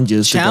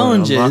challenges to go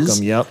unlock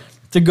them.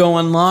 To go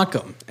unlock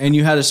them. And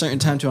you had a certain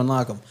time to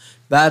unlock them.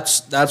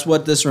 That's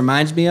what this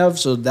reminds me of.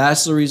 So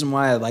that's the reason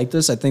why I like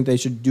this. I think they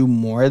should do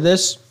more of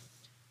this.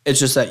 It's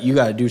just that you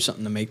got to do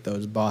something to make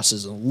those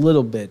bosses a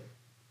little bit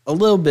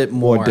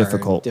more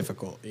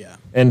difficult. Yeah.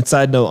 And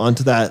side note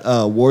onto that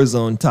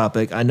Warzone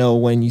topic, I know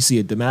when you see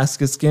a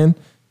Damascus skin,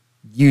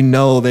 you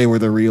know they were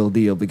the real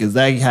deal because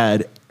they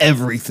had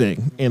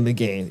everything in the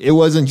game. It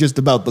wasn't just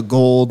about the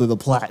gold or the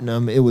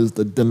platinum. It was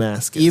the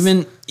Damascus.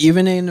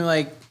 Even in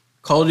like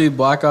Call of Duty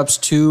Black Ops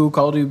 2,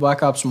 Call of Duty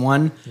Black Ops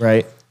 1,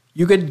 right?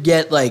 You could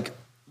get like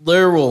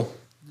literal,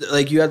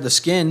 like you had the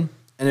skin,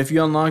 and if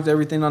you unlocked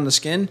everything on the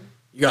skin,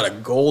 you got a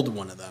gold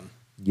one of them.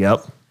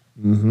 Yep.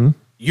 Mm-hmm.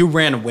 You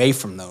ran away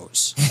from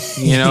those.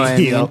 You know what I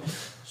mean?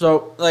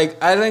 So,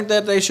 like, I think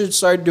that they should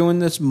start doing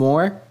this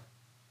more.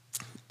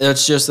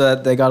 It's just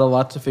that they got a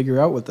lot to figure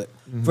out with it.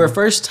 Mm-hmm. For a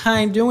first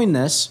time doing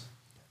this.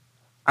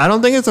 I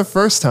don't think it's a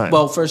first time.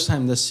 Well, first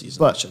time this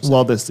season.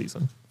 This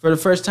season. For the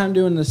first time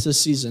doing this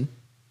season,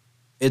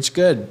 it's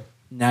good.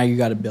 Now you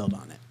got to build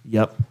on it.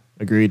 Yep.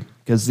 Agreed.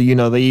 Because, they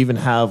even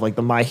have, like,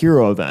 the My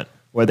Hero event,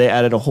 where they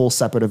added a whole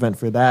separate event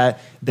for that.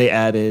 They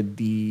added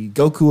the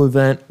Goku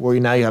event, where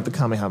now you have the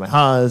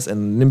Kamehamehas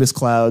and Nimbus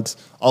Clouds,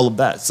 all of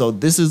that. So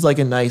this is, like,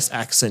 a nice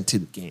accent to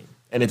the game.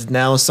 And it's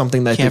now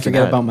something that can't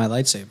forget about my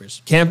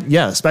lightsabers.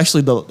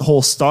 Especially the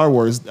whole Star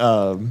Wars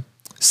that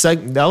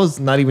was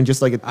not even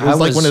just like it was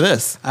like one of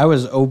this. I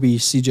was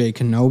OBCJ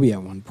Kenobi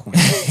at one point.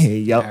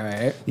 Yep. All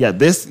right. Yeah,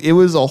 it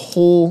was a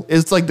whole.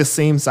 It's like the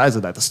same size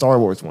of that. The Star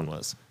Wars one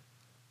was.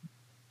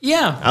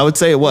 Yeah, I would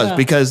say it was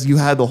because you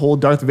had the whole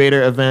Darth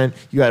Vader event.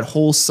 You had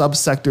whole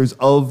subsectors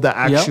of the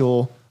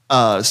actual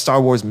Star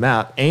Wars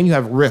map, and you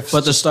have rifts.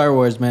 But the Star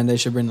Wars, man, they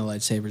should bring the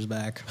lightsabers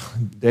back.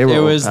 They were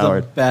overpowered. It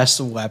was the best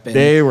weapon.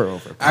 They were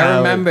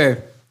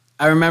overpowered.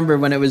 I remember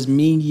when it was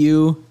me,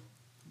 you,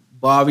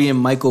 Bobby, and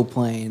Michael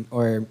playing,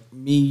 or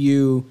me,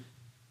 you,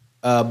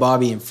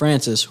 Bobby, and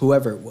Francis,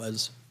 whoever it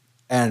was,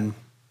 and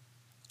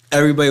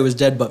everybody was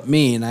dead but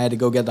me, and I had to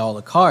go get all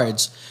the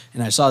cards,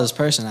 and I saw this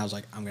person, and I was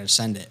like, I'm going to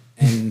send it.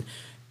 And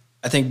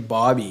I think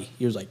Bobby,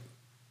 he was like,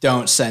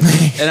 don't send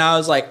it. And I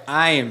was like,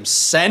 I am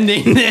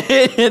sending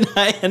it. And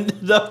I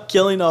ended up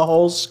killing a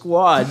whole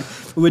squad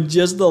with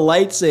just the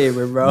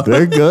lightsaber, bro.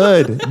 They're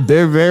good.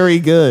 They're very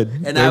good.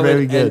 And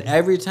and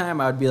every time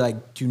I would be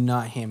like, do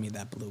not hand me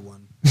that blue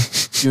one.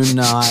 Do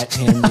not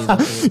hand me the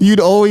blue one. You'd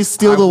always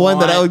steal the one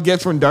that I would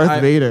get from Darth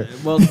Vader.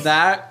 Well,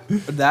 that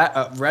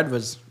red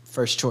was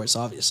first choice,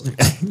 obviously.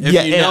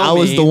 I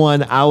was the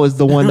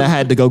one that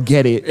had to go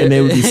get it, and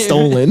it would be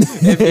stolen.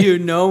 If you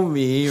know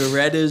me,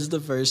 red is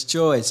the first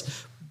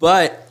choice.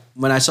 But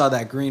when I saw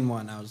that green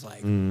one, I was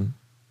like,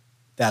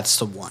 that's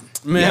the one.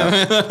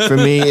 Yeah. For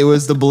me, it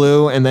was the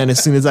blue, and then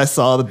as soon as I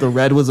saw that the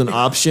red was an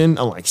option,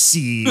 I'm like,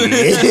 see.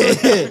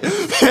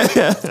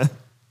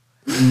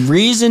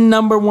 Reason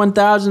number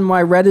 1,000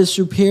 why red is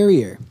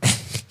superior.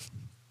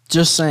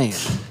 Just saying.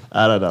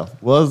 I don't know.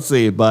 We'll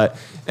see. But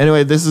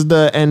anyway, this is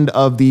the end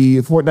of the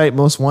Fortnite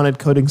Most Wanted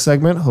coding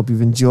segment. Hope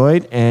you've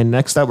enjoyed. And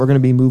next up, we're going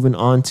to be moving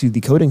on to the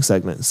coding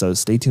segment. So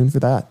stay tuned for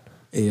that.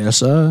 Yes,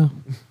 sir.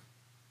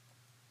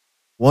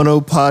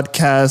 1-0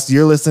 Podcast.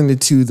 You're listening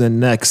to the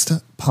next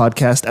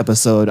podcast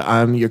episode.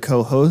 I'm your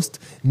co-host,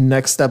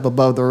 Next Step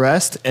Above the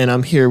Rest, and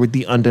I'm here with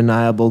the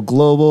undeniable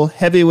global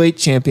heavyweight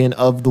champion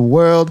of the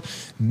world,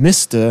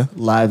 Mr.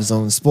 Live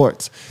Zone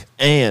Sports.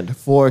 And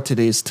for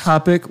today's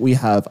topic, we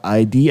have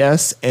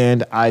IDS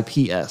and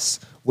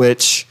IPS,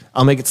 which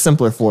I'll make it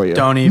simpler for you.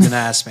 Don't even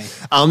ask me.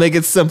 I'll make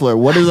it simpler.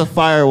 What is a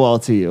firewall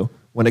to you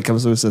when it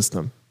comes to a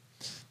system?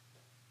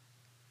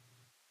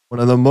 One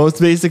of the most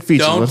basic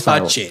features. Don't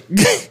touch it.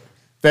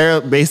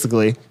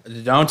 Basically.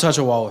 Don't touch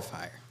a wall with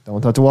fire.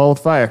 Don't touch a wall with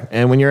fire.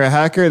 And when you're a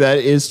hacker, that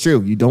is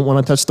true. You don't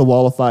want to touch the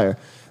wall of fire.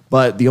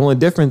 But the only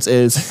difference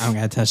is... I'm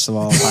going to touch the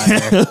wall of fire.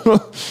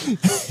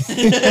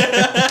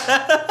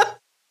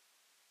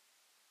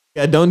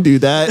 Yeah, don't do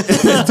that.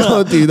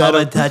 Don't do that. I'm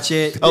going to touch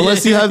it.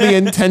 Unless you have the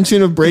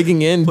intention of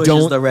breaking in,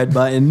 Pushes the red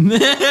button.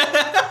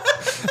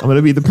 I'm going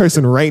to be the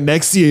person right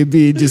next to you,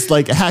 be just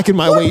like hacking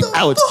my way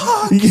out.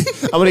 I'm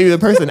going to be the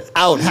person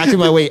out, hacking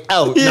my way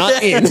out,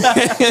 not in.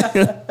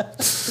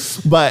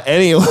 But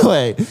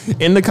anyway,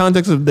 in the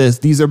context of this,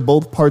 these are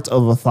both parts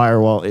of a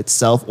firewall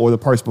itself, or the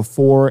parts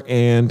before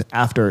and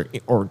after,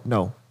 or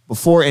no,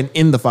 before and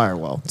in the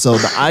firewall. So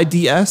the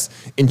IDS,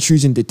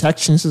 intrusion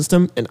detection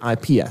system, and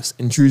IPS,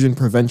 intrusion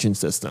prevention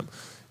system.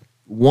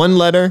 One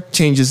letter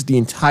changes the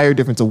entire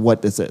difference of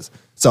what this is.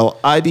 So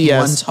IDS,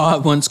 One's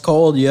hot, one's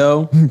cold,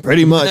 yo.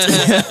 pretty much.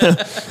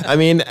 I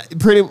mean,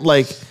 pretty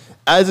like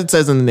as it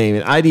says in the name,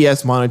 an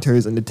IDS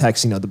monitors and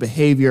detects, the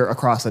behavior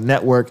across a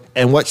network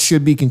and what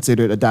should be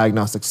considered a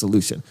diagnostic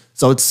solution.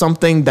 So it's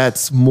something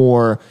that's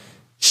more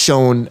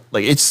shown,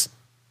 like it's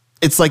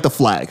like the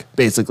flag,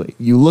 basically.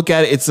 You look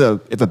at it,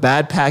 if a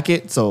bad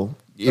packet, so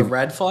A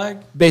red flag?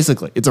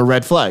 basically it's a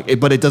red flag,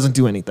 but it doesn't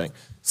do anything.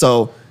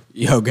 So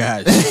Yo,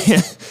 guys,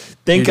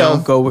 think you of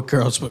don't go with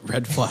girls with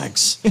red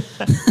flags.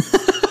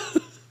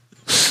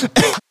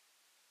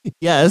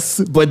 yes,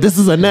 but this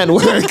is a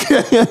network.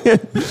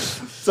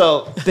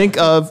 So think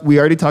of, we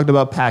already talked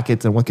about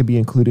packets and what could be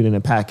included in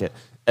a packet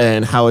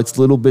and how it's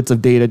little bits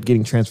of data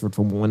getting transferred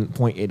from one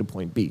point A to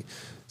point B.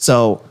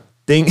 So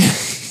think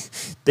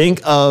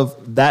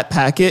of that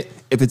packet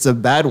if it's a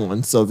bad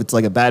one. So if it's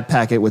like a bad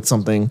packet with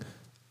something,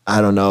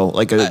 I don't know,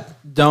 like a...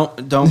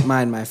 Don't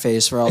mind my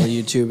face for all the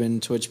YouTube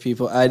and Twitch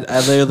people. I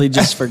literally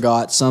just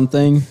forgot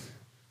something.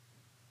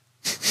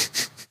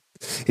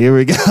 Here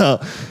we go.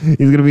 He's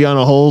going to be on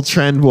a whole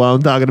trend while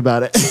I'm talking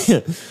about it.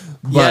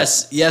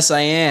 Yes, I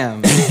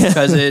am.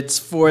 Because it's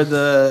for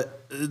the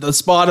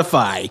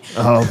Spotify.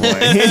 Oh,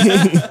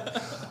 boy.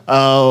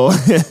 Oh.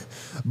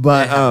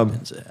 But, It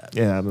happens.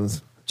 yeah, it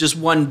was, Just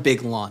one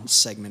big launch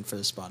segment for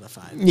the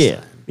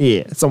Spotify.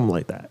 yeah, something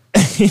like that.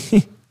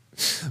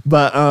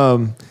 But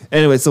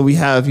anyway, so we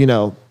have,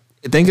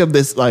 think of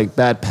this like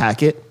bad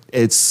packet.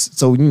 It's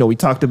so, we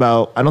talked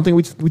about, I don't think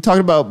we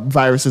talked about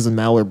viruses and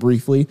malware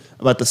briefly,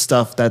 about the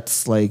stuff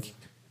that's like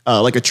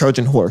a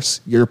Trojan horse.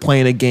 You're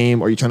playing a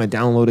game or you're trying to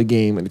download a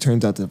game and it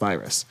turns out it's a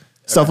virus.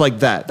 Stuff like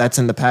that. That's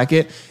in the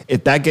packet.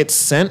 If that gets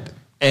sent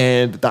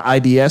and the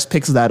IDS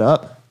picks that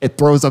up, it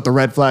throws up the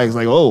red flags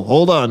like, oh,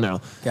 hold on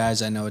now.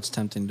 Guys, I know it's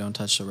tempting. Don't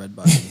touch the red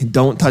button.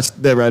 Don't touch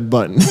the red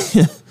button.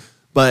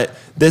 But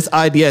this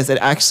IDS, it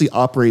actually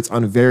operates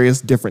on various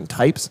different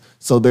types.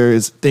 So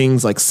there's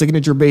things like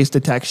signature-based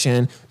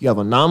detection. You have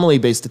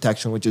anomaly-based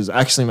detection, which is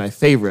actually my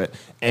favorite.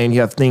 And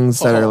you have things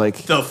that are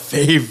like... The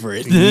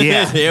favorite.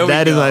 Yeah,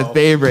 that is my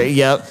favorite.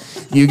 Yep.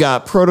 You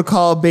got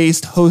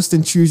protocol-based host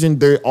intrusion.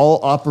 They all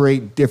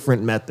operate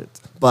different methods.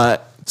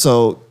 But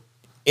so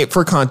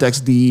for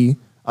context,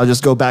 I'll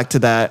just go back to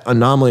that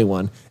anomaly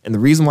one. And the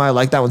reason why I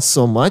like that one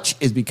so much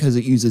is because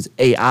it uses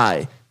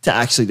AI to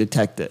actually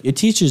detect it. Your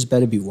teachers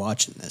better be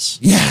watching this.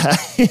 Yeah.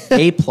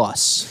 A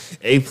plus.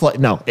 A+.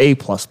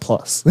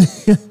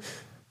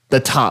 The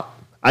top.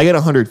 I get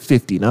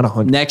 150, not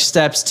 100. Next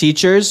steps,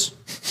 teachers.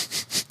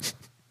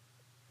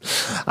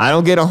 I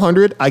don't get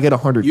 100. I get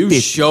 150.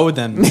 You show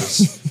them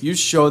this. You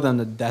show them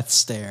the death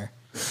stare.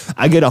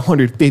 I get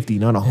 150,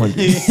 not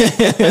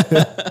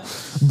 100.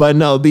 But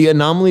no, the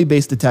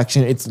anomaly-based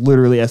detection, it's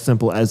literally as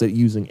simple as it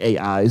using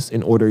AIs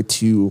in order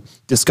to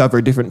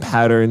discover different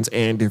patterns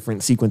and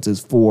different sequences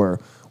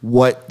for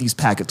what these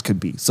packets could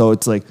be. So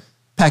it's like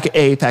packet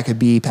A, packet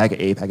B,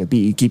 packet A, packet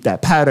B. You keep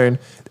that pattern.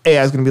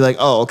 AI is going to be like,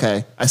 oh,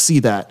 okay, I see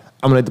that.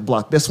 I'm going to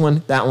block this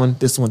one, that one,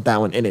 this one,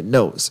 that one, and it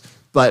knows.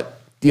 But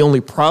the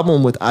only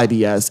problem with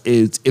IDS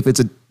is if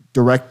it's a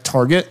direct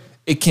target,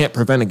 it can't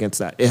prevent against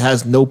that. It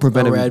has no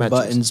preventive Red measures.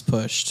 buttons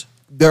pushed.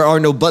 There are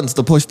no buttons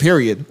to push,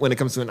 period, when it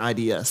comes to an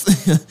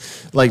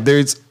IDS. Like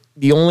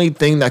the only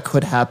thing that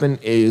could happen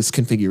is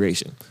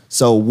configuration.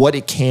 So what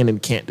it can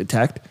and can't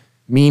detect,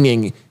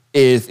 meaning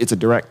if it's a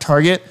direct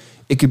target,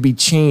 it could be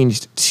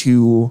changed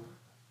to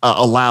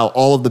allow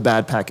all of the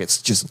bad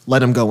packets, just let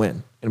them go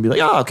in and be like,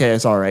 oh, okay,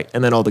 it's all right.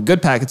 And then all the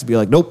good packets would be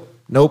like, nope.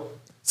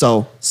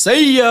 So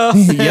see ya.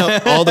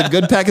 Yep, all the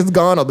good packets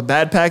gone, all the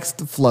bad packets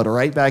flood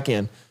right back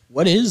in.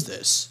 What is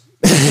this?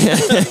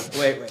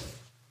 Wait.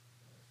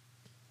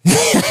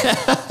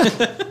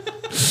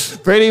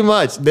 Pretty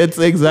much. That's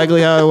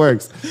exactly how it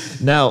works.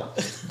 Now,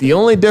 the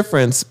only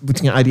difference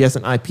between IDS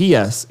and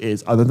IPS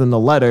is, other than the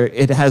letter,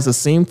 it has the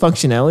same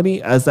functionality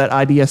as that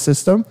IDS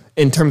system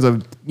in terms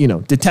of,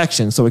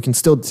 detection. So it can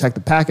still detect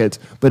the packets,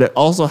 but it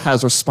also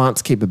has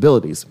response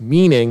capabilities,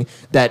 meaning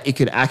that it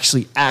could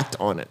actually act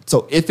on it.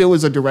 So if it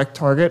was a direct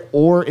target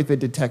or if it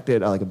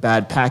detected like a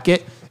bad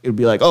packet, it would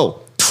be like,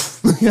 oh,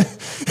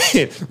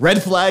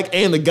 red flag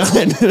and the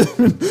gun.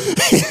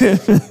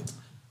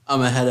 I'm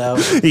gonna head out.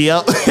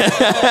 Yep.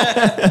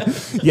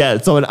 Yeah,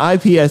 so an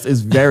IPS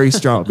is very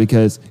strong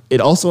because it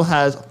also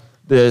has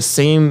the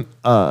same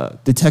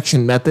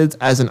detection methods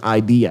as an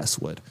IDS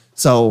would.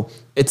 So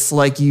it's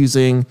like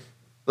using,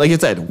 like I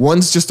said,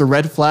 one's just a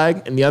red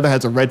flag and the other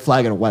has a red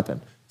flag and a weapon.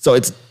 So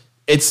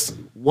it's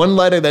one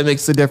letter that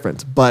makes the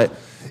difference, but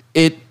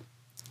I'm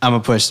gonna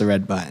push the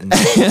red button.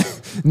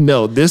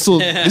 No, this will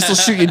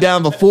shoot you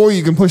down before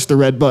you can push the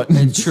red button.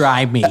 And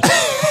try me.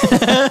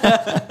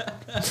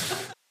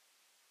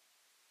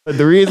 But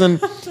the reason,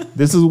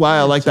 this is why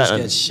I like Just that.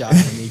 get shot in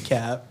the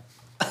kneecap.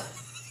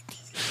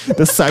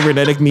 The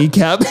cybernetic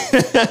kneecap.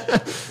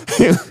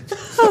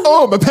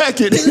 Oh, my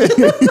packet.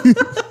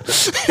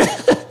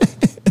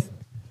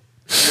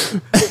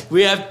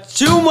 We have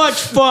too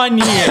much fun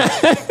here.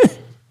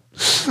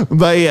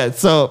 But yeah,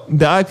 so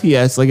the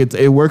IPS, like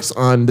it works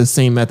on the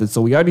same method.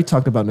 So we already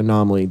talked about an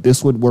anomaly.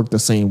 This would work the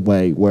same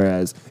way,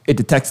 whereas it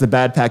detects the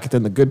bad packet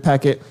and the good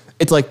packet.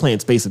 It's like playing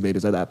Space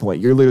Invaders at that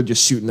point. You're literally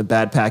just shooting the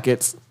bad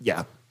packets.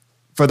 Yeah.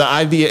 For the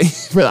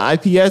for the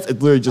IPS,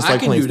 it's literally just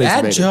like playing Space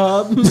Invaders.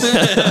 Job.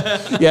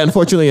 Yeah,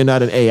 unfortunately, you're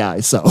not an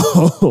AI.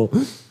 So,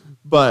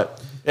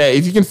 but yeah,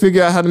 if you can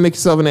figure out how to make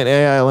yourself an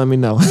AI, let me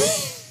know.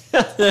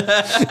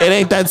 It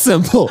ain't that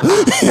simple.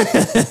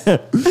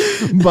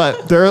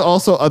 But there are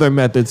also other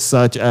methods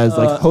such as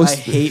like host.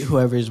 I hate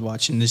whoever's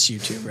watching this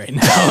YouTube right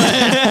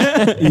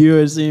now. You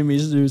are seeing me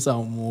do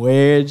some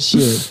weird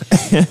shit.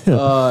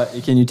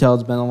 Can you tell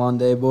it's been a long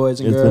day, boys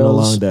and It's girls? been a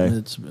long day.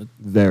 It's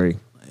Very.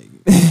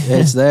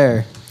 it's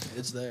there.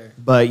 It's there.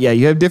 But yeah,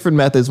 you have different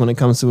methods when it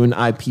comes to an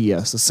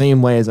IPS. The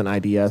same way as an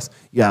IDS.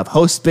 You have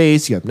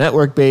host-based, you have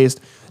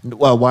network-based,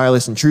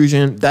 wireless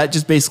intrusion. That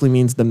just basically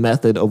means the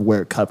method of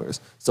where it covers.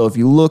 So if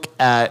you look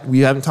at, we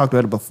haven't talked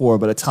about it before,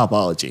 but a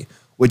topology,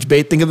 which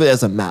think of it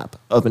as a map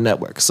of a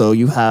network. So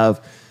you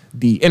have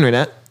the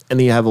internet, and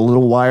then you have a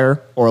little wire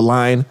or a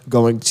line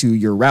going to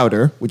your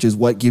router, which is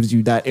what gives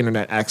you that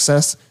internet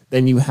access.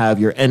 Then you have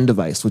your end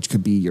device, which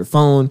could be your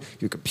phone,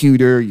 your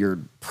computer, your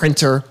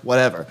printer,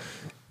 whatever.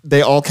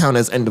 They all count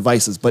as end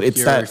devices, but it's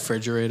Your that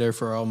refrigerator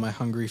for all my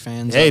hungry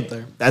fans hey, out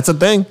there. that's a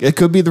thing. It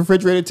could be the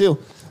refrigerator too.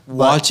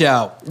 Watch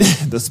out.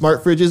 The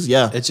smart fridges,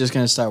 yeah. It's just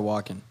going to start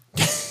walking.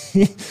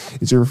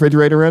 Is your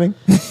refrigerator running?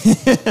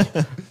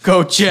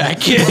 Go check.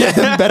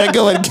 Better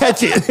go and catch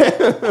it.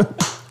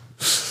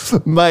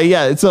 But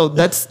yeah, so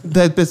that's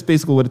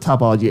basically what a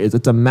topology is.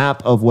 It's a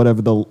map of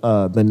whatever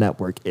the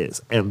network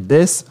is. And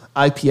this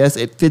IPS,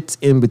 it fits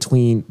in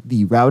between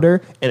the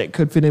router, and it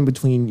could fit in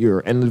between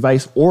your end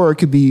device, or it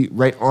could be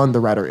right on the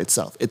router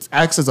itself. It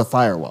acts as a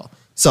firewall.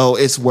 So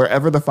it's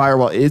wherever the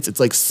firewall is, it's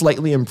like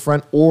slightly in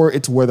front, or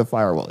it's where the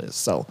firewall is.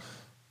 So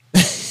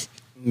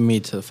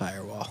Me to the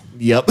firewall.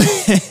 yep.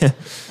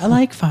 I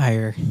like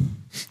fire.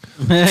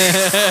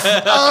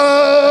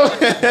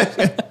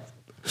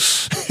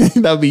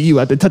 That would be you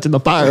after touching the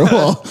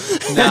firewall.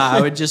 Nah,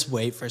 I would just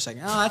wait for a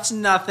second. Oh, that's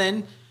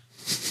nothing.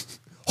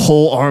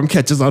 Whole arm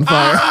catches on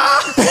fire.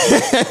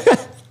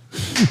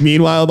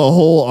 Meanwhile, the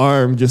whole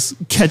arm just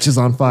catches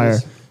on fire.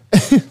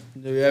 Have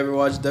you ever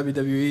watched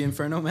WWE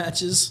Inferno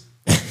matches?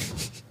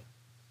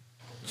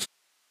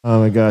 Oh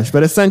my gosh.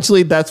 But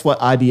essentially, that's what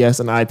IDS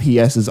and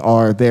IPSs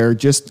are. They're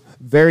just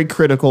very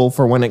critical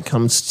for when it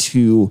comes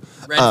to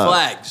Red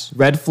flags.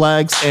 Red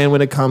flags, and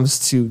when it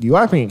comes to, you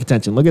are paying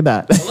attention. Look at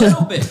that. A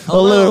little bit.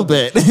 A little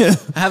bit.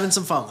 Having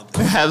some fun with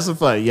it. Have some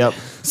fun. Yep.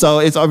 So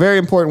it's very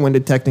important when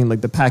detecting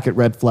like the packet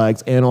red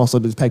flags, and also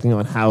detecting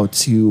on how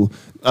to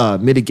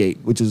mitigate,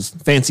 which is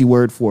fancy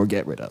word for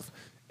get rid of.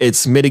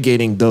 It's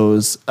mitigating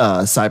those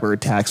cyber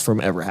attacks from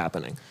ever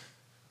happening.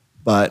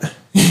 But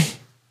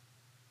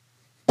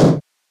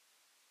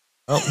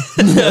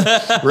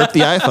rip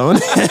the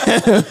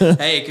iPhone.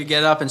 Hey, it could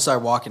get up and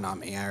start walking on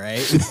me, all right?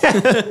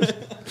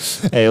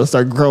 Hey, it'll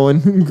start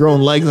growing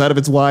legs out of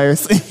its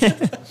wires.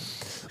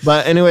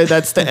 But anyway,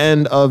 that's the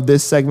end of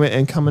this segment.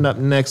 And coming up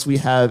next, we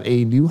have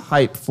a new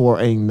hype for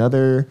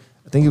another,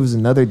 I think it was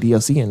another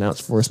DLC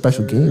announced for a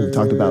special game we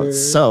talked about.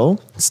 So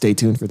stay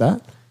tuned for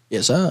that.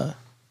 Yes, sir.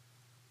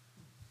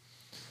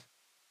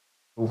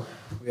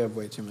 We have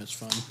way too much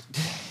fun.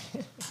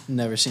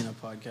 Never seen a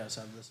podcast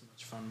have this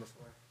much fun before.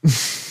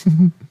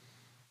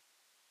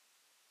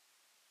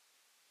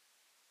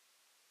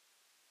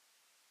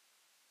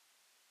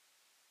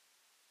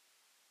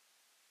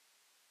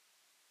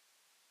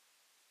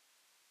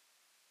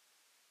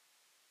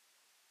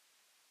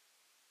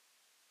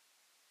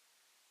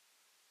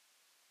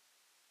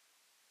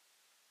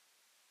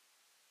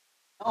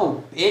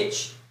 Oh,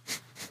 bitch.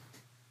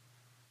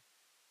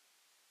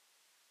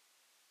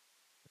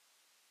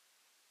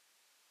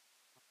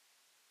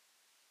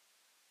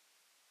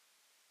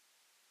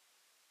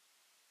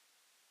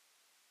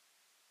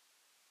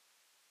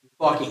 You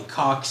fucking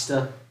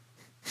cockster.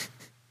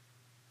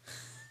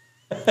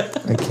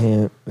 I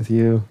can't with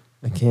you.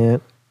 I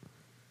can't.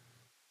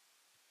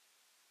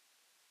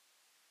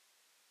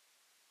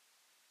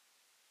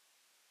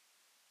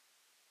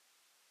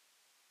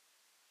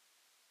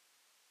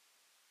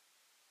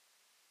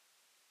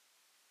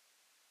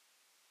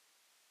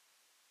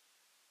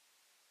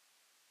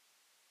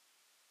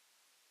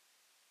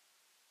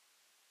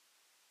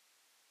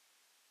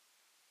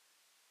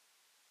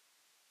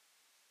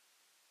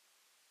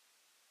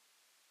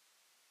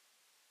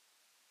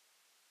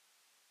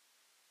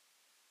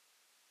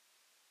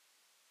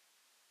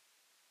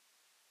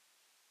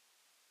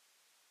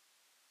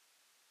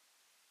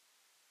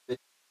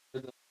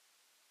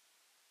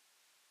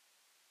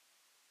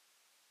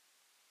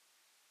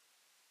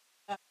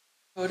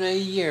 About a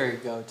year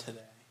ago today.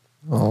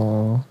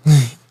 Oh,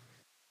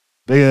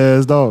 big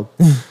ass dog.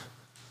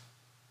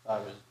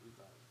 Thought it was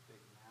big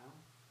now.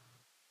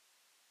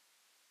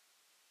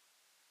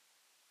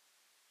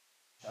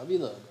 Chubby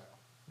little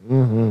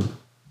girl.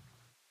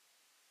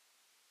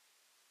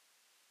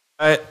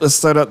 All right, let's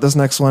start up this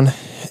next one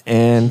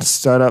and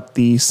start up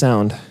the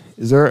sound.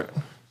 Is there?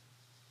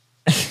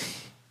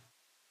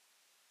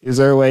 Is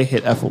there a way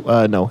hit F?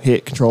 No,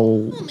 hit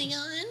Control. Oh my god.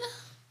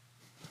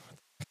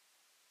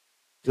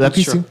 Is that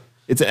PC? Sure.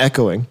 It's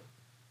echoing.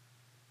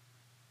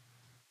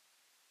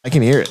 I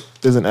can hear it.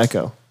 There's an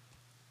echo.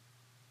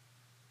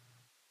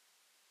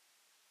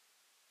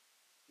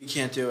 You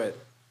can't do it.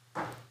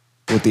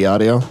 With the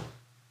audio?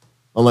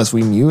 Unless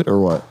we mute or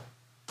what?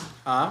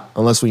 Huh?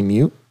 Unless we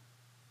mute?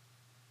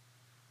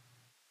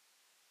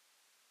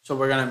 So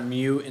we're gonna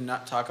mute and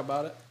not talk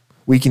about it?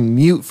 We can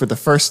mute for the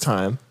first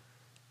time,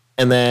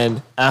 and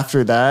then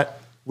after that,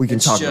 we can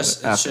talk about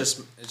it after. It's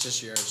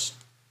just yours.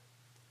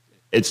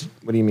 It's,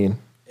 what do you mean?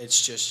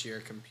 It's just your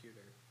computer.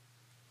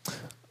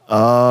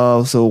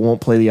 Oh, so it won't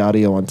play the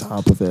audio on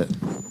top of it.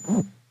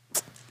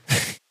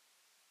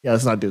 Yeah,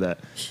 let's not do that.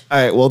 All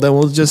right, well, then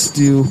we'll just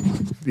do.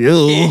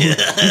 Ew, you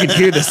can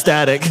hear the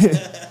static.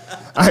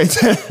 All right,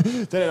 turn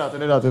it off,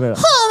 turn it off, turn it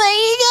off. Oh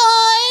my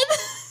god.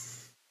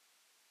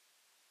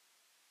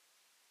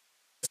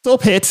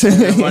 Stop it.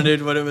 I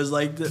wondered what it was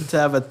like to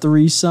have a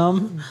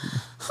threesome.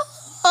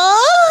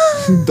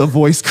 Oh, The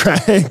voice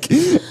crack.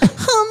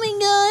 oh my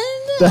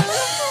god.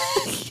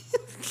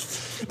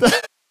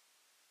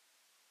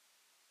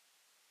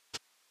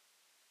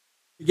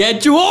 You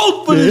get too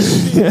old for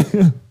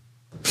this.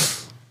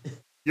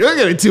 You're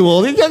getting too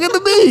old. You're younger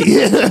than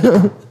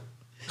me.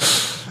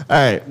 All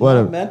right,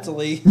 whatever.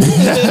 Mentally.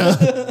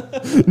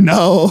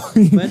 No,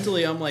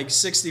 Mentally, I'm like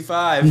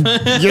 65.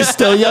 you're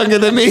still younger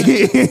than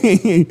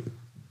me.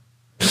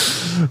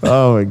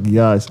 Oh my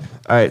gosh!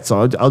 All right, so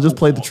I'll just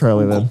play the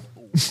trailer then.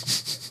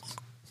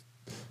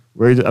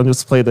 I'm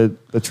just play the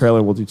trailer.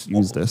 And we'll just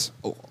use this.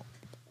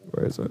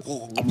 Where is it?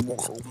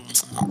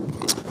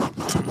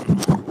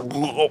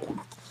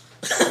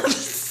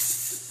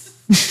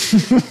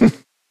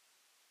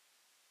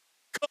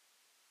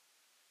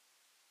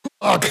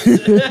 Fuck.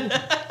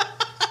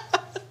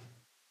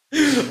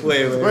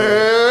 Wait.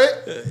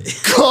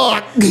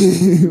 Cock.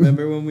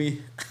 Remember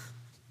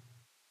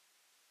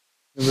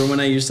when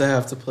I used to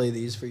have to play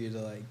these for you to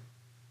like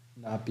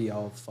not be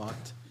all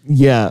fucked?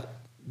 Yeah,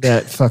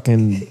 that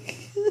fucking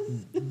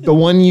the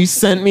one you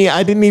sent me.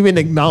 I didn't even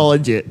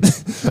acknowledge it.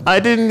 I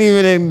didn't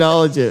even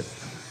acknowledge it.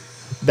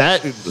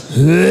 That.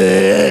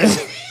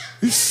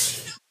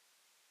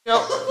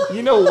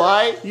 You know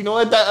why? You know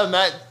what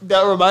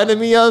that reminded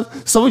me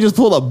of? Someone just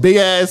pulled a big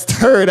ass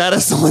turd out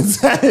of someone's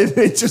head.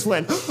 It just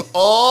went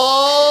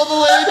all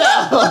the way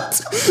down.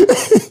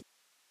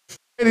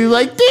 And he's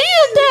like,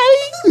 "Damn,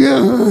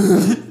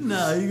 daddy."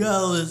 No, you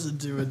gotta listen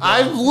to it.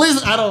 I don't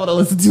want to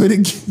listen to it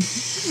again.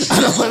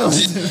 I don't want to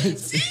listen to it.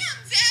 Damn,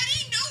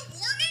 daddy, no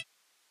warning.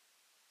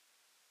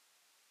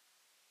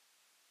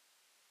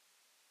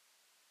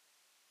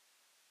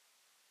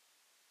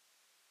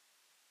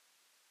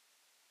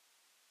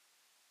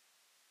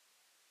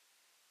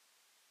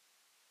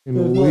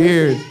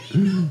 Weird.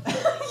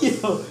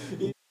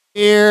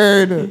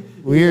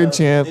 Weird,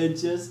 champ. It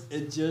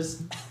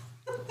just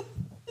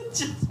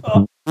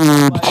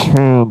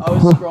I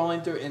was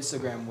scrolling through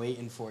Instagram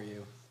waiting for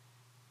you,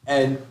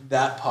 and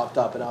that popped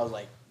up, and I was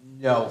like,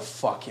 no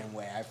fucking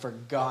way, I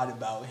forgot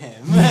about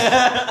him.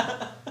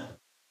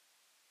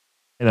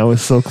 And I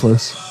was so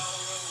close.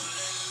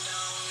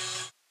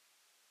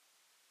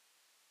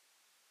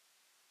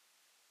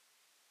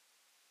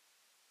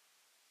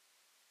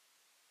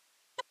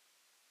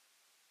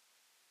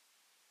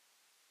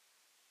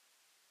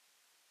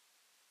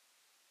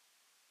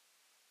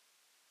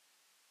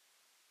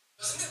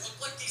 Doesn't it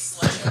look like these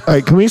sledgehammers? All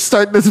right, can we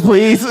start this,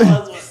 please?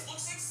 This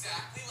looks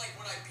exactly like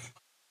when I beat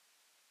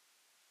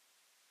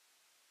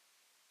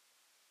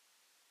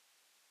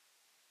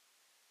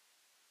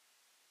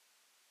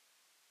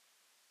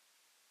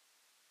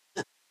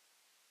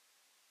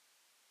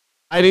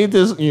I need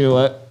this. You know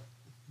what?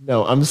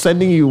 No, I'm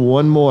sending you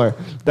one more.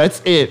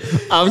 That's it.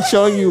 I'm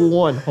showing you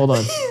one. Hold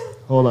on.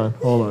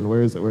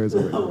 Where is it?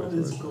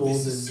 Golden,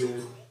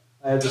 dude.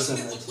 I had to send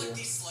that to you.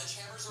 these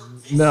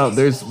sledgehammers are No,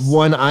 there's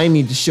one I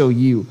need to show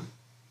you.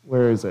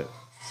 Where is it?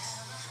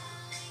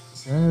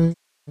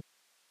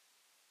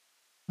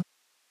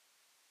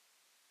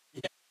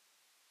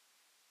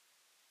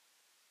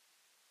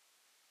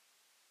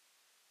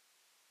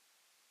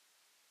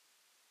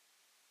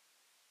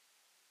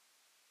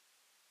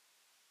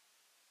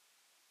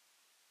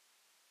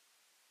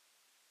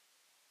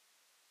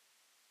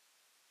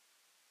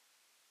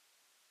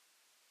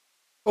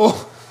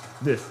 Oh,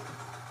 this.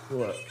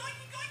 What?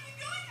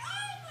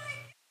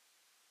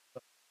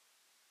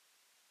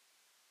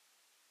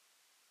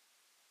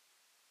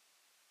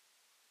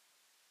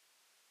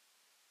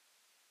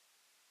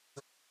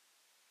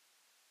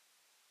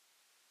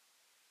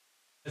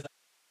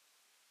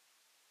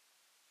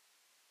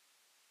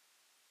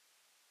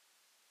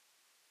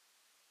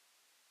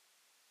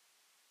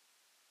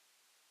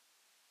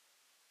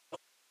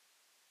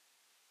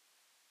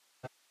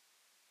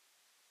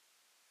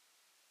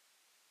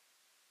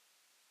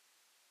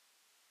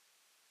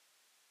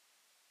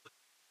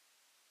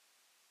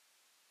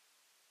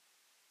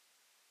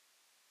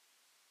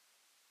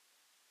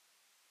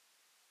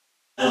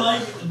 I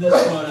like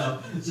this one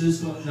up.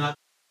 This one, not.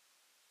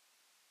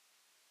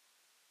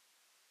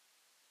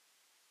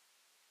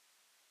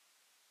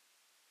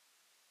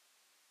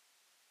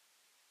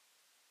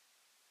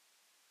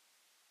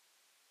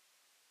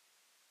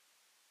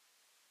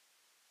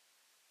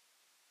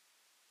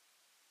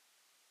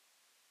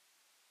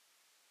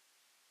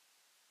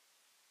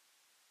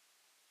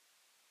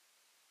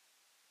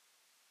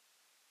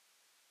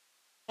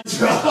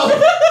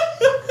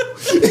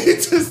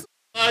 It's just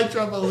I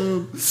drop a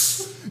loop.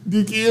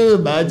 Dude, can you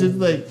imagine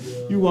like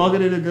you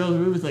walking in a girl's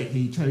room? It's like, hey,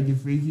 you trying to get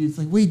freaky? It's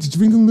like, wait, did you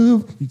bring the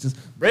lube? You just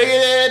bring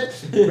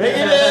it in, bring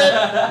it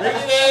in, bring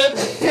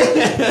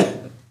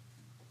it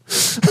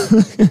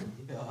in.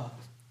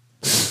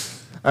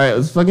 All right,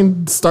 let's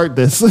fucking start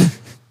this.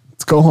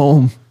 Let's go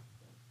home.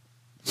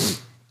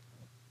 Let's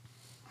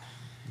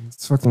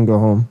fucking go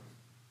home.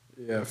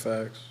 Yeah,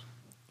 facts.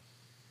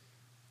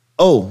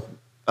 Oh,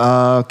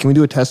 can we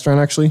do a test run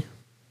actually?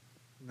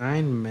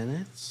 9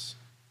 minutes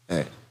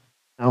Hey.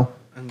 No.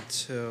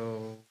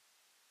 until.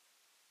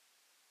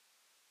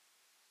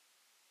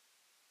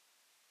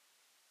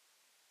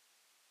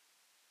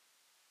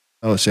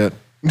 Oh shit.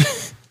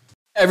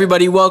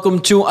 Everybody, welcome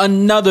to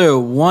another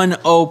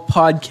 1-0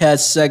 podcast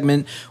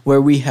segment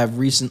where we have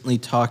recently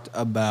talked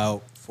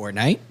about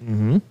Fortnite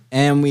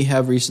and we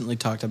have recently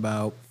talked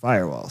about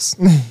Firewalls.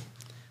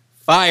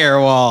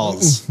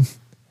 firewalls.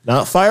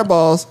 Not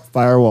fireballs,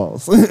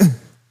 firewalls.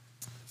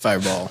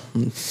 Fireball.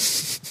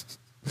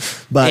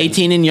 But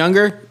 18 and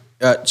younger?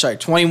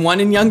 21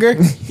 and younger?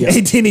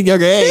 18 and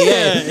younger.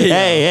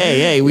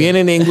 Hey, we in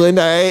England,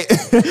 all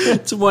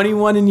right?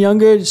 21 and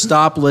younger?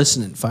 Stop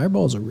listening.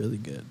 Fireballs are really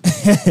good.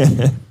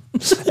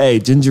 Hey,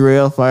 ginger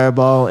ale,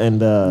 fireball, and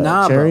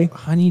Nah, cherry. bro.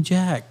 Honey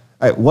Jack.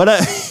 All right,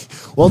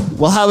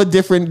 we'll have a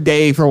different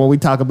day for when we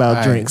talk about All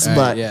right, drinks. all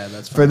right, But yeah,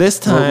 that's for fine. this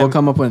time, We'll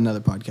come up with another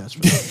podcast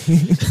for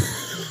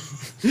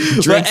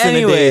that. drinks in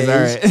the days, all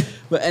right.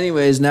 But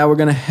anyways, now we're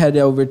gonna head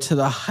over to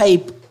the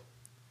hype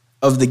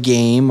of the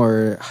game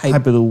or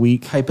Hype of the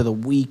week. hype of the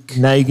week.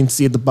 Now you can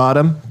see at the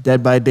bottom,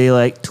 Dead by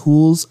Daylight,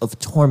 Tools of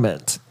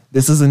Torment.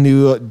 This is a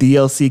new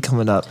DLC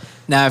coming up.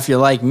 Now, if you're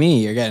like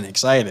me, you're getting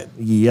excited.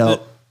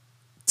 Yep.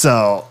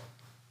 So,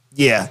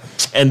 yeah.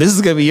 And this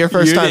is going to be your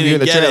first You time viewing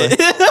the didn't trailer.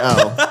 get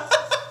Oh.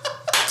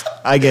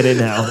 I get it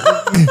now.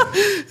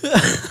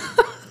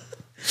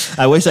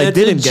 I wish I It's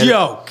didn't a get it.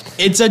 joke.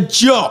 It's a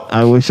joke.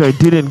 I wish I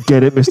didn't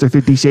get it, Mr.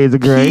 50 Shades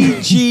of Grey.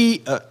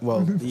 PG.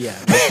 Well, yeah.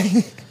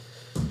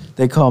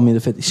 They call me the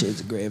 50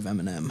 Shades of Grey of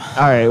Eminem.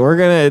 All right, we're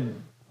going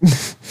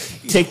to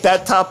take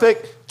that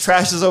topic.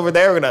 Trash is over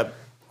there. We're going to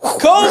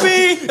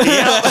Kobe.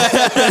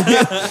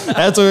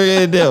 That's what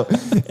we're gonna do.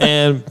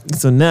 And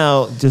so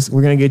now,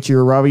 we're gonna get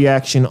your raw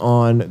reaction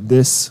on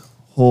this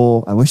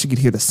whole. I wish you could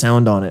hear the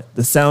sound on it.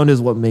 The sound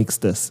is what makes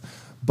this,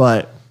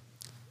 but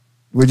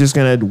we're just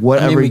gonna I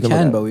whatever mean, we you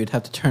can, look but at. we'd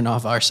have to turn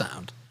off our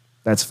sound.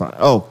 That's fine.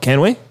 Oh, can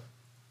we?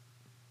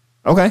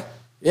 Okay.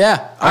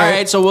 Yeah. All right.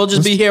 right. So we'll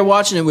just be here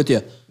watching it with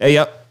you. Hey,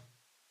 yep.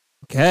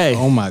 Okay.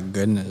 Oh my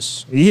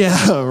goodness.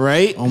 Yeah.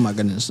 Right. Oh my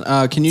goodness.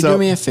 Can you So- do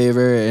me a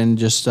favor and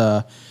just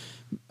go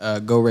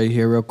right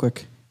here real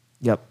quick?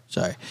 Yep.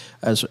 Sorry.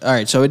 All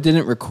right. So it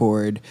didn't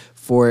record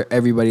for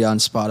everybody on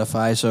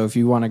Spotify. So if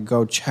you want to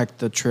go check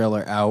the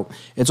trailer out,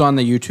 it's on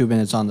the YouTube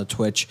and it's on the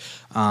Twitch.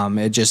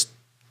 It just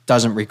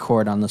doesn't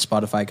record on the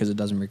Spotify because it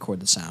doesn't record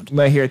the sound. You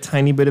might hear a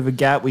tiny bit of a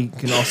gap. We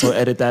can also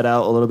edit that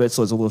out a little bit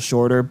so it's a little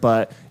shorter.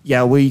 But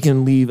yeah, we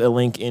can leave a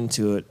link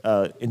into it,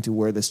 into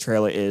where this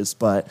trailer is.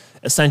 But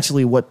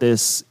essentially, what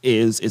this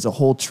is a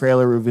whole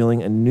trailer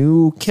revealing a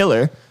new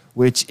killer,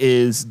 which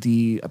is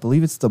I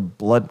believe it's the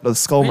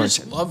Skull I just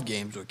Merchant. love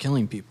games with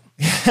killing people.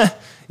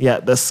 Yeah,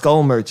 the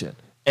Skull Merchant.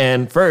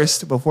 And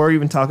first, before we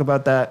even talk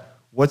about that,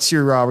 what's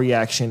your raw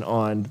reaction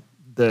on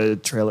the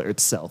trailer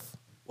itself?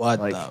 What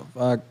Like- the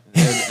fuck?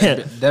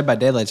 Dead by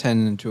Daylight's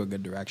heading into a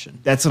good direction.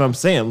 That's what I'm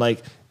saying.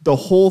 Like the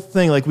whole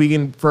thing, like we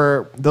can,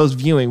 for those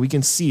viewing, we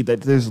can see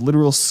that there's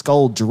literal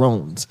skull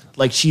drones.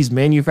 Like she's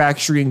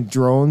manufacturing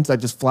drones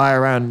that just fly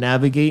around, and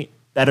navigate,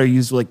 that are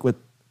used like with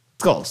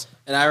skulls.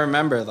 And I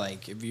remember,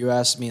 like, if you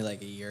asked me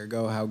like a year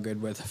ago how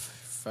good were the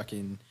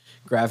fucking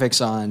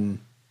graphics on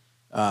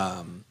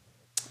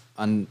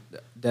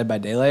Dead by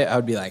Daylight, I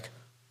would be like,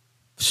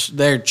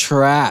 they're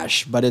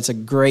trash, but it's a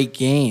great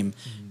game.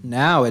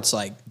 Now it's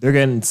like, They're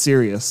getting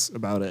serious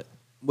about it.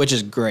 which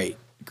is great.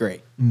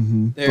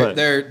 But-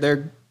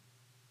 They're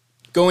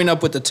going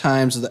up with the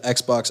times of the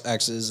Xbox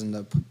X's and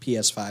the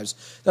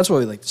PS5s. That's what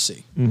we like to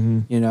see.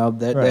 You know,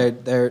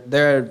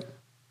 they're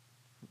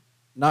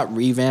not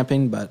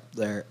revamping, but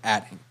they're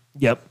adding.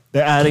 Yep.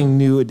 They're adding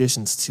new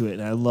additions to it.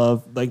 And I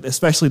love, like,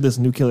 especially this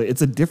new killer.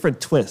 It's a different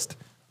twist.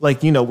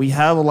 Like, you know, we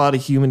have a lot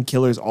of human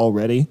killers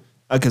already.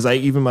 Because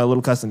even my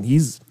little cousin,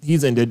 he's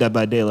into Dead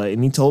by Daylight,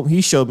 and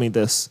he showed me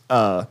this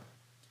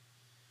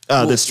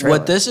this trailer.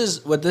 What this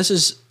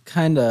is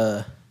kind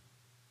of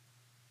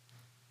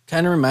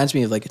reminds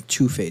me of like a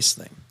Two-Face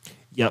thing.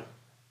 Yep.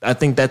 I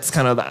think that's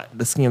kind of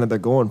the scheme that they're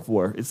going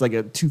for. It's like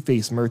a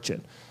two-faced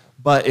merchant.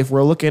 But if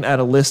we're looking at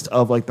a list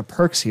of like the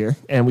perks here,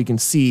 and we can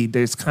see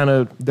there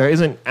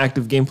isn't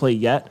active gameplay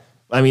yet.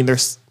 I mean, there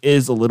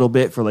is a little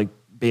bit for like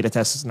beta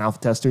testers and alpha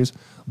testers,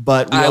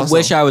 but I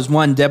wish I was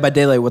one. Dead by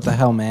Daylight. What the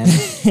hell, man?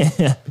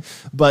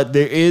 But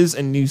there is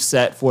a new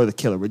set for the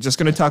killer. We're just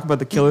going to talk about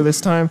the killer this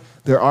time.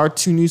 There are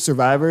 2 new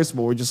survivors,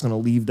 but we're just going to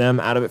leave them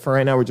out of it for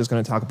right now. We're just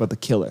going to talk about the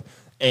killer.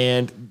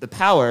 And the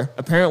power,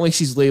 apparently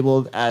she's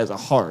labeled as a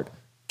hard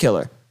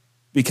killer,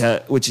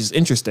 which is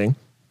interesting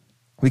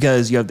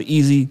because you have the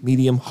easy,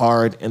 medium,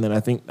 hard, and then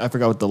I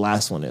forgot what the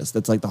last one is.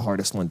 That's like the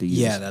hardest one to use.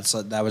 Yeah,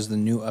 that was the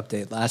new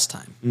update last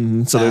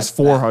time. So there's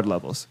 4 hard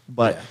levels,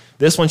 but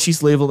this one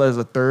she's labeled as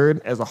a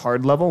third, as a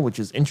hard level, which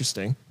is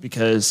interesting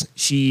because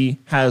she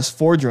has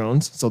 4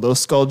 drones. So those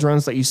skull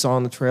drones that you saw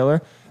in the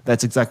trailer,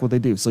 that's exactly what they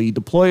do. So you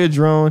deploy a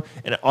drone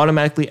and it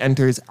automatically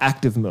enters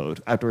active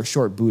mode after a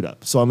short boot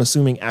up. So I'm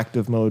assuming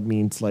active mode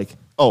means like,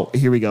 oh,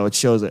 here we go. It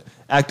shows it.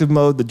 Active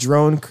mode, the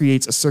drone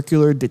creates a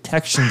circular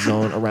detection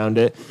zone around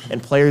it,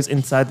 and players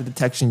inside the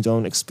detection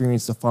zone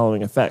experience the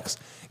following effects.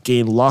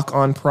 Gain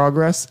lock-on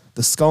progress.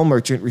 The Skull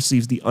Merchant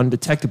receives the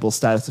undetectable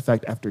status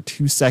effect after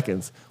 2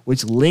 seconds,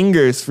 which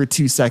lingers for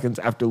 2 seconds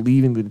after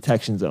leaving the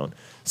detection zone.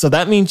 So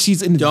that means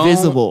she's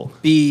invisible.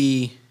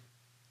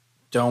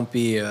 Don't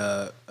be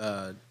a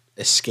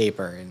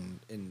escaper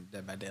in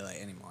Dead by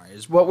Daylight anymore.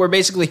 Is what we're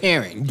basically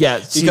hearing. Yeah,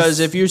 because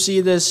if you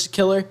see this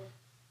killer,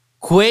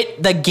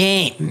 quit the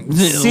game.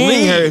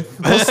 Seeing her,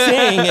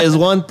 seeing is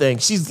one thing.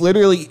 She's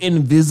literally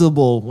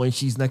invisible when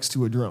she's next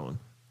to a drone.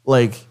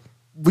 Like,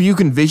 you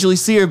can visually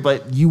see her,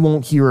 but you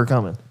won't hear her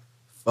coming.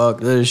 Fuck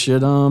this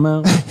shit, I'm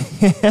out.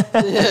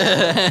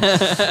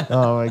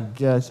 Oh my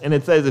gosh. And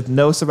it says if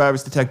no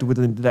survivors detected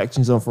within the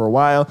detection zone for a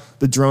while,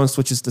 the drone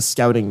switches to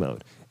scouting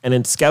mode. And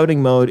in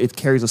scouting mode, it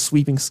carries a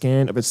sweeping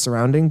scan of its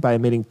surrounding by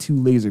emitting 2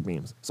 laser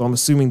beams. So I'm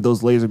assuming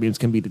those laser beams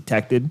can be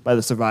detected by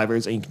the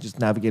survivors and you can just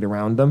navigate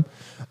around them.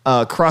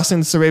 Crossing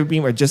the survivor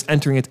beam or just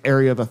entering its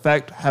area of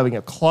effect, having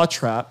a claw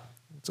trap.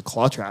 It's a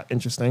claw trap,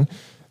 interesting.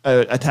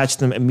 Attached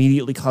to them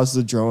immediately causes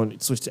the drone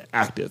to switch to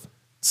active.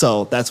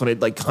 So that's when it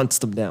like hunts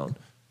them down.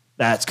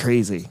 That's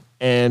crazy.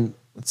 And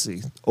let's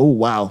see. Oh,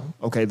 wow.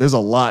 Okay, there's a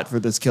lot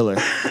for this killer.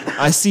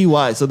 I see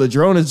why. So the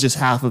drone is just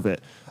half of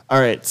it. All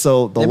right,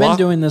 so They've been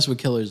doing this with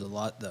killers a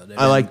lot, though.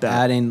 I like that.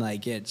 Adding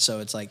like it, so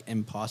it's like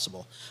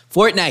impossible.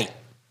 Fortnite.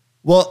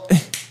 Well,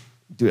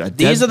 dude,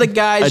 These are the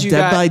guys a you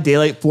Dead got. by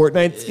Daylight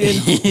Fortnite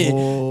skin.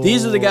 Oh.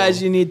 These are the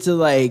guys you need to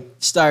like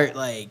start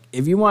like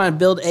if you want to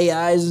build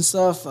AIs and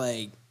stuff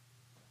like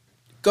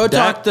go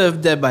talk to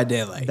Dead by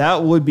Daylight.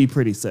 That would be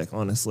pretty sick,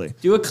 honestly.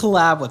 Do a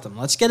collab with them.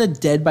 Let's get a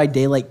Dead by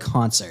Daylight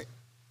concert.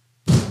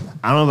 I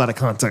don't know about a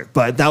concert,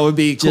 but that would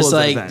be cool.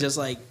 Just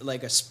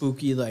like a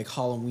spooky like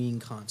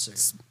Halloween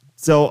concert.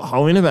 So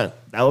Halloween event,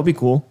 that would be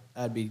cool.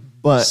 That'd be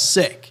But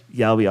sick.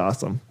 yeah, it'll be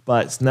awesome.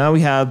 But now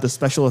we have the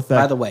special effect.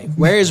 By the way,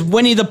 where is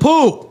Winnie the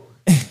Pooh?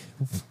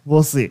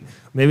 We'll see.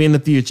 Maybe in the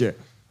future.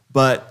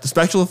 But the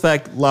special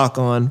effect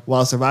lock-on,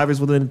 while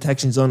survivors within the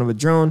detection zone of a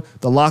drone,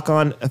 the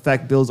lock-on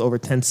effect builds over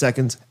 10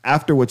 seconds,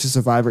 after which the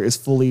survivor is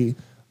fully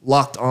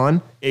locked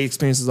on. It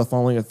experiences the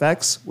following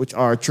effects, which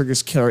are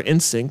triggers killer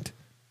instinct,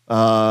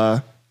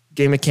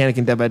 game mechanic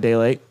in Dead by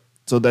Daylight.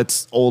 So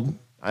that's old.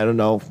 I don't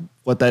know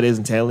what that is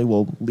entirely.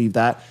 We'll leave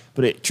that.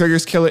 But it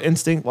triggers killer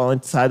instinct while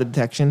inside the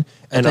detection.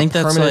 I think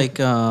that's like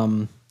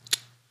Killer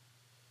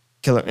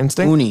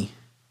instinct? Uni,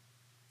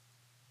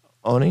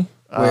 Oni?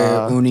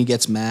 where Uni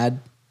gets mad,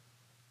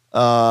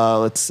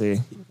 Let's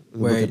see.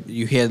 where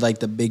you hear like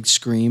the big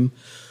scream.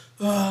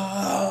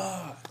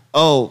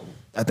 Oh,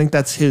 I think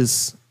that's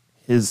his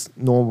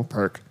normal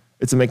perk.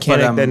 It's a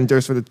mechanic that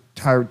endures for the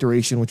entire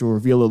duration, which will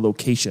reveal a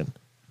location.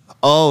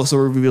 Oh, so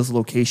it reveals the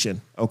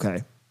location.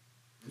 Okay.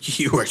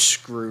 You are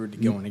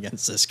screwed going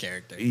against this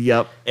character.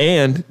 Yep.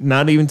 And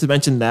not even to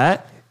mention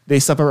that, they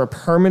suffer a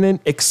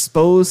permanent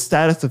exposed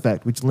status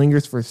effect, which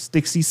lingers for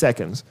 60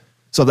 seconds.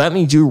 So that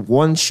means you're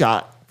one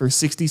shot for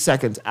 60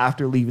 seconds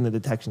after leaving the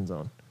detection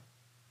zone.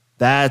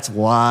 That's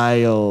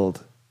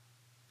wild.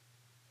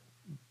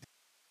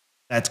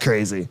 That's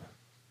crazy.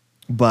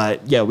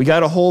 But yeah, we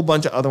got a whole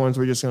bunch of other ones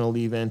we're just going to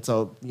leave in.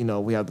 So,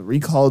 we have the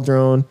recall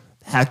drone,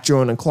 hack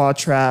drone, and claw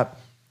trap.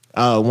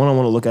 One I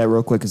want to look at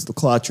real quick is the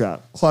claw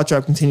trap. Claw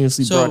trap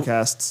continuously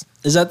broadcasts.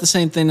 Is that the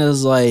same thing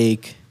as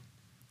like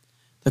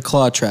the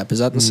claw trap? Is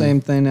that the same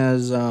thing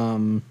as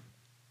the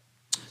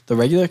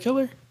regular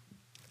killer?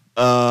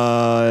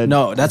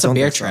 No, that's a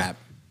bear trap.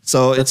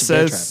 So it That's a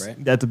bear says trap,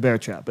 right? that's a bear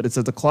trap, but it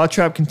says the claw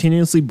trap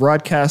continuously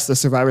broadcasts the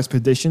survivor's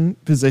position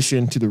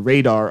to the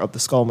radar of the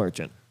Skull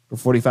Merchant for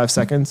 45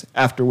 seconds,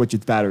 after which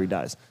its battery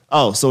dies.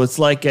 Oh, so it's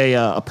like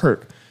a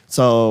perk.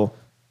 So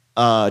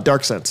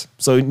Dark Sense.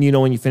 So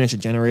when you finish a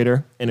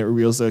generator and it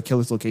reveals the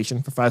killer's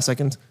location for 5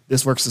 seconds,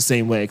 this works the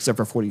same way except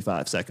for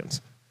 45 seconds.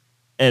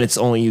 And it's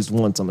only used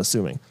once, I'm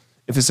assuming.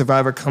 If a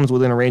survivor comes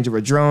within a range of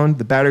a drone,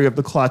 the battery of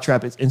the claw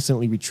trap is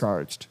instantly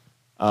recharged.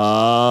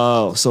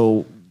 Oh,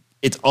 so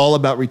it's all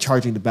about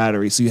recharging the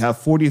battery. So you have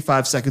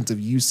 45 seconds of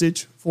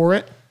usage for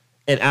it,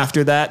 and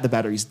after that, the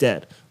battery's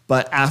dead.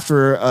 But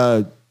after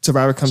a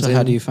survivor comes in... So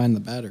how do you find the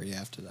battery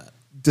after that?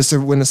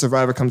 When the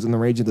survivor comes in the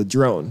range of the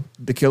drone,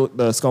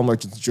 the Skull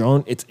Merchant's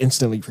drone, it's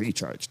instantly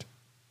recharged.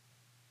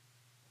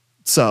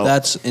 So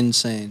That's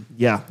insane.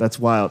 yeah, that's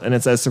wild. And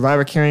it says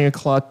survivor carrying a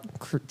claw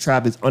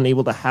trap is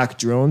unable to hack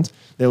drones.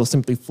 They will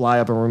simply fly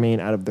up and remain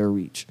out of their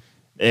reach.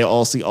 They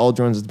all see all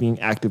drones as being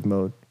active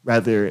mode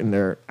rather in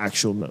their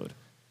actual mode.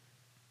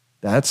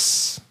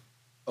 That's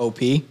OP.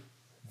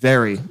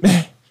 very.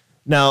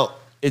 Now,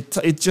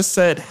 It just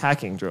said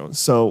hacking drones.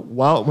 So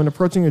when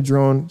approaching a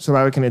drone,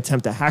 survivor can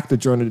attempt to hack the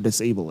drone to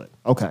disable it.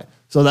 Okay.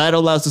 So that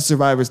allows the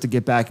survivors to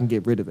get back and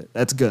get rid of it.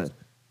 That's good.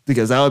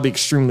 Because that would be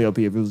extremely OP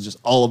if it was just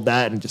all of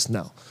that and just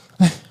no.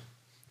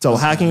 So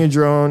hacking a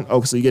drone.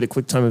 Oh, so you get a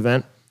quick time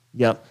event.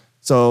 Yep.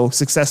 So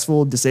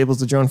successful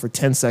disables the drone for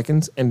 10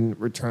 seconds and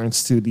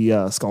returns to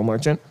the skull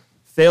merchant.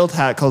 Failed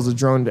hack causes the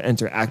drone to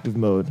enter active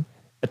mode.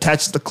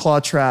 Attaches the claw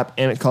trap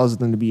and it causes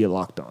them to be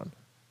locked on.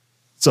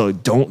 So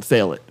don't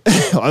fail it.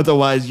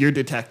 Otherwise, you're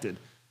detected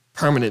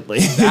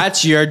permanently.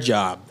 That's your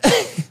job.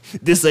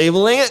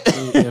 Disabling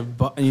it? Yeah,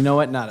 but you know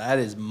what? No, that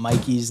is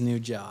Mikey's new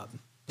job.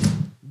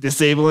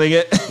 Disabling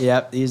it?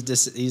 Yep,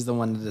 he's the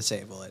one to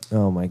disable it.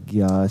 Oh my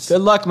gosh.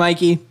 Good luck,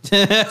 Mikey.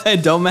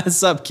 Don't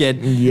mess up, kid.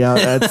 Yeah,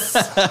 that's...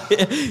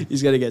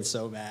 He's going to get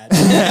so mad.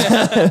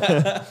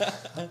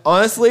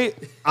 Honestly,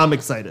 I'm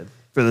excited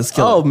for this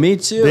killer. Oh, me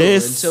too.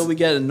 Until we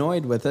get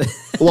annoyed with it.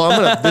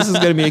 Well, this is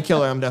going to be a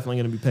killer I'm definitely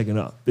going to be picking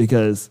up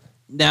because...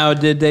 Now,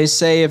 did they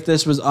say if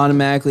this was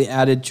automatically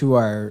added to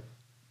our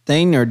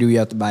thing, or do we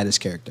have to buy this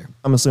character?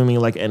 I'm assuming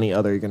like any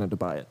other, you're going to have to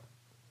buy it.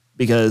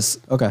 Because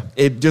Okay.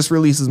 it just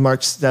releases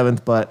March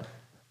 7th, but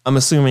I'm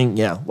assuming,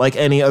 yeah, like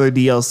any other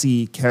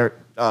DLC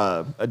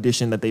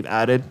edition that they've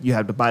added, you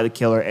have to buy the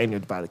killer and you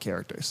have to buy the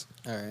characters.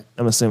 All right.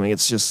 I'm assuming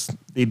it's just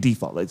the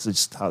default. It's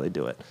just how they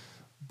do it.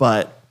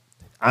 But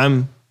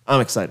I'm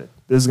excited.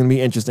 This is going to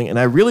be interesting. And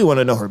I really want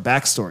to know her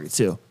backstory,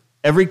 too.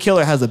 Every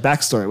killer has a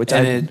backstory, which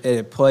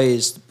it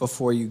plays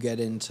before you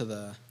get into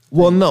the...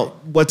 Well, no.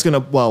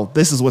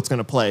 This is what's going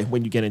to play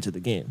when you get into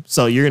the game.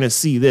 So you're going to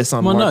see this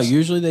on Well, March. no.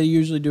 Usually they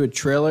do a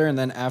trailer, and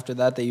then after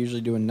that they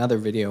usually do another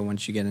video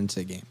once you get into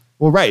the game.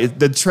 Well, right.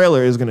 The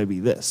trailer is going to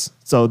be this.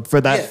 So for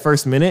that Yeah.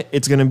 first minute,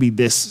 it's going to be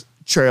this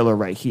trailer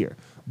right here.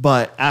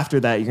 But after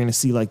that, you're going to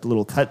see like the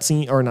little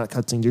cutscene, or not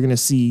cutscene. You're going to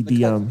see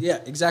Yeah,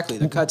 exactly.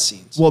 The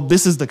cutscenes. Well,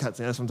 this is the cutscene.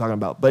 That's what I'm talking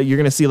about. But you're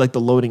going to see like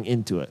the loading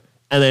into it.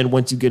 And then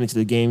once you get into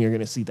the game, you're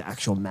going to see the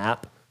actual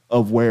map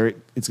of where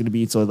it's going to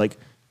be. So it like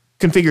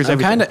configures I'm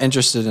everything. kind of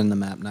interested in the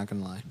map, not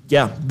going to lie.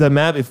 Yeah, the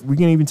map, if we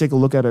can even take a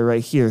look at it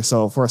right here.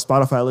 So for our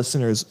Spotify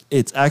listeners,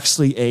 it's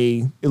actually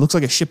it looks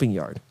like a shipping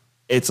yard.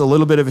 It's a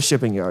little bit of a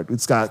shipping yard.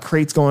 It's got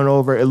crates going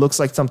over. It looks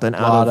like something A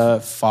lot out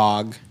of of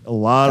fog. a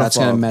lot That's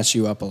of going to fog. mess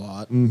you up a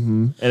lot.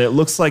 And it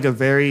looks like a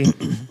very,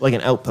 like an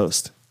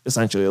outpost,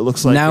 essentially. It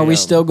looks like Now, are we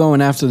still going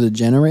after the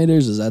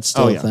generators? Is that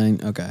still Oh, a yeah.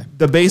 thing? Okay.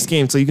 the base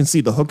game, so you can see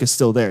the hook is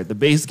still there. The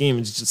base game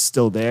is just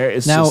still there.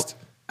 It's Now, just,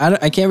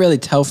 I can't really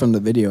tell from the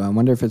video. I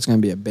wonder if it's going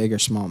to be a big or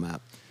small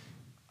map.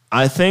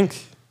 I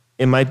think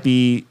it might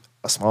be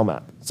a small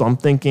map. So I'm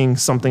thinking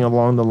something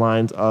along the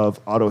lines of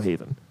Auto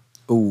Haven.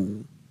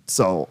 Ooh.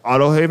 So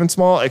Auto Haven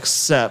small,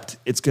 except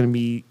it's going to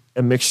be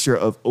a mixture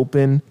of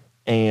open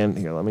and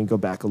here. Let me go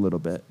back a little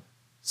bit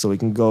so we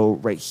can go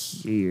right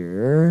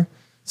here.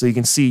 So you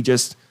can see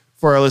just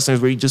for our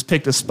listeners, we just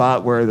picked a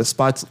spot where the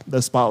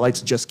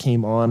spotlights just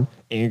came on,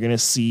 and you're going to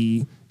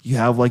see you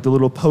have like the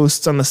little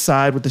posts on the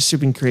side with the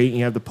shipping crate, and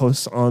you have the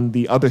posts on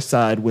the other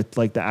side with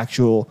like the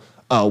actual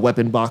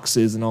weapon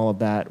boxes and all of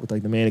that with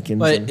like the mannequins.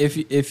 But and,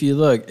 if you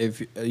look, if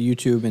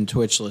YouTube and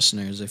Twitch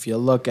listeners, if you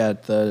look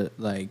at the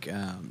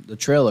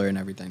trailer and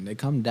everything, they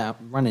come down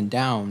running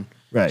down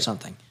Right.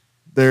 something.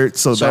 so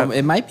So that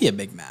it might be a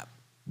big map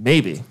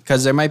maybe.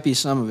 because there might be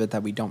some of it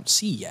that we don't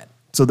see yet.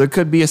 So there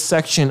could be a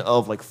section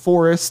of like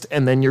forest,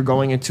 and then you're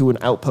going into an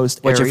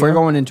outpost Which area. if we're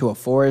going into a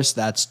forest,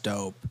 that's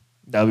dope.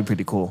 that would be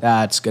pretty cool.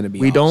 That's gonna be.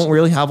 We awesome. don't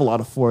really have a lot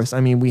of forest.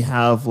 I mean, we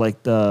have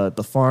like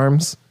the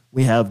farms.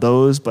 We have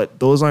those, but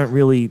those aren't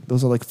really.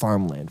 Those are like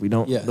farmland. We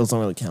don't. Yeah. Those don't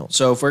really count.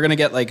 So if we're gonna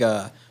get like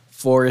a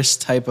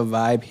forest type of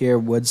vibe here,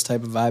 woods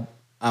type of vibe,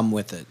 I'm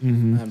with it.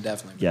 I'm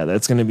definitely. Yeah,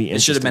 that's going to be.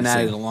 It should have been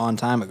interesting added to a long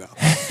time ago.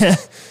 see.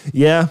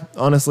 Yeah,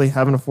 honestly,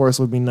 having a forest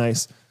would be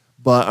nice,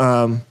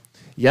 but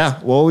yeah.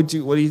 What do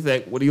you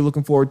think? What are you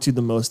looking forward to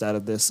the most out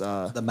of this?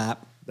 The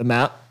map. The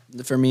map.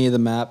 For me, the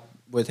map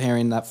with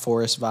hearing that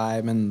forest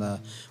vibe and the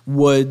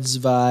woods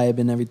vibe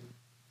and everything.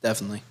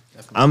 Definitely.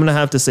 I'm gonna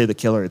have to say the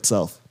killer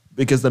itself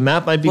because the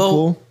map might be Well-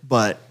 cool,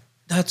 but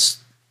That's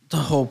the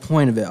whole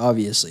point of it,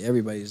 obviously.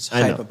 Everybody's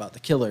I hype know. about the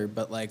killer,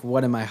 but like,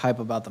 what am I hype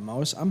about the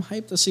most? I'm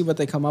hyped to see what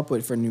they come up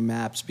with for new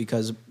maps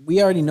because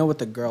we already know what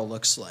the girl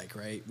looks like,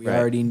 right? We Right.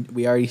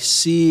 already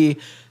see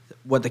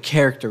what the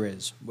character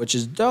is, which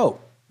is dope.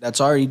 That's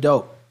already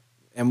dope.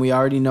 And we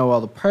already know all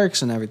the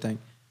perks and everything.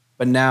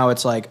 But now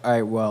it's like, all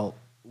right, well,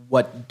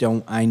 what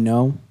don't I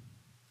know?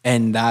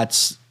 And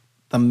that's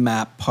the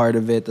map part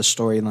of it, the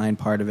storyline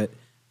part of it.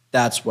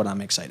 That's what I'm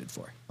excited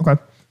for.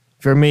 okay.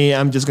 For me,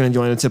 I'm just going to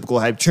join the typical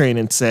hype train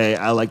and say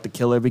I like the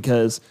killer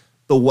because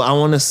I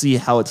want to see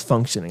how it's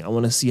functioning. I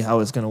want to see how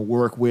it's going to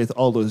work with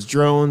all those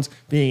drones.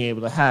 Being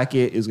able to hack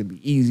it is going to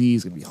be easy.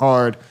 It's going to be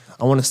hard.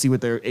 I want to see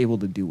what they're able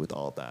to do with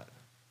all of that.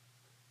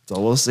 So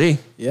we'll see.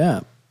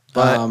 Yeah.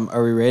 But-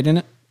 Are we rating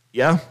it?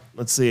 Yeah,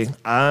 let's see.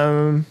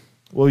 What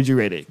would you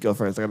rate it? Go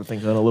first. I got to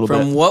think on it a little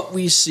From bit. what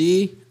we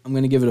see, I'm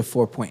going to give it a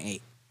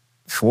 4.8.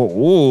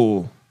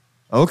 Ooh,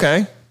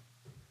 okay.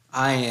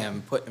 I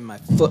am putting my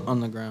foot on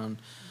the ground.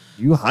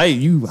 You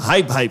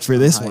hype for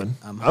this one.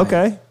 I'm hyped.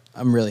 Okay.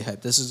 I'm really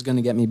hyped. This is going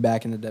to get me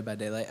back into Dead by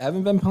Daylight. I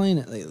haven't been playing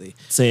it lately.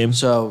 Same.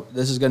 So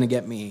this is going to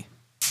get me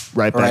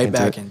Right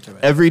back into it.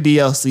 it. Every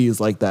DLC is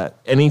like that.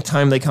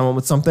 Anytime they come up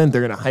with something,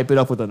 they're gonna hype it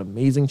up with an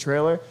amazing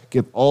trailer,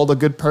 give all the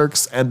good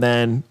perks, and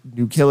then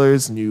new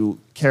killers, new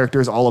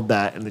characters, all of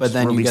that, and But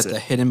then you release get it. the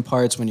hidden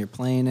parts when you're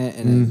playing it,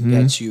 and it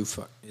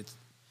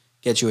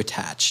gets you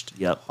attached.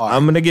 Yep. hard.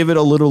 I'm gonna give it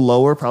a little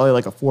lower, probably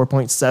like a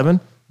 4.7,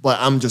 but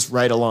I'm just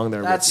right along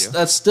there That's with you.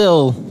 that's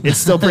still It's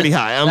still pretty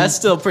high. that's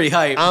still pretty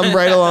hype. I'm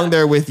right along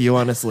there with you,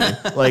 honestly.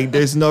 Like,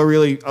 there's no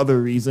really other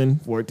reason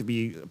for it to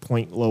be a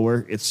point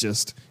lower. It's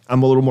just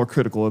I'm a little more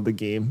critical of the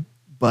game,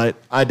 but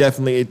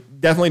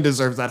it definitely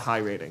deserves that high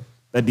rating.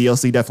 That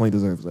DLC definitely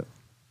deserves it.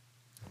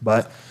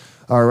 But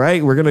all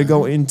right, we're gonna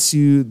go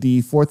into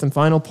the fourth and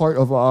final part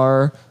of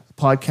our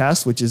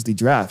podcast, which is the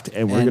draft,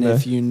 and and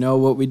if you know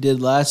what we did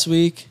last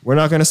week, we're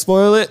not gonna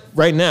spoil it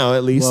right now,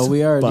 at least. well,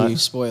 we already but-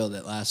 spoiled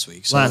it last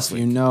week. So Last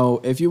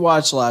if if you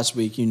watched last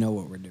week, you know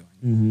what we're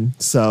doing.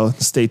 So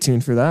stay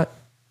tuned for that.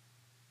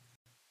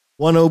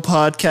 1-0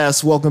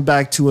 Podcast, welcome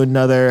back to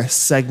another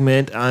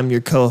segment. I'm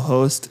your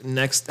co-host.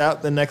 Next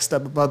up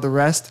above the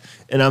rest,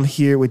 and I'm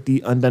here with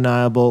the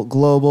undeniable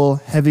global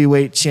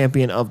heavyweight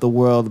champion of the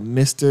world,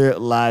 Mr.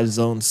 Live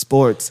Zone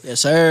Sports.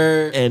 Yes,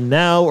 sir. And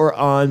now we're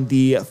on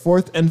the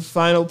fourth and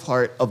final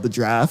part of the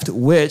draft,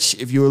 which,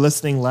 if you were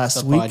listening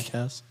last The week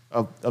podcast.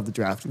 of the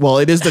draft, well,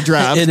 it is the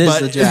draft. It is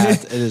but the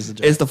draft. It is the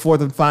draft. It's the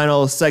fourth and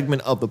final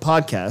segment of the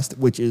podcast,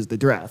 which is the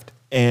draft.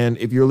 And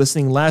if you're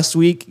listening last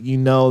week, you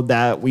know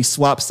that we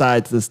swap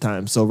sides this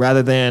time. So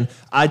rather than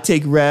I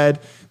take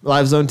red,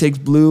 Live Zone takes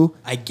blue,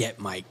 I get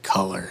my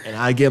color. and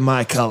I get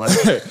my color.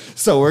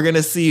 So we're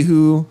gonna see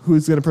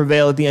who's gonna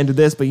prevail at the end of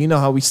this. But you know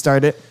how we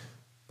start it.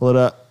 Pull it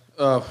up.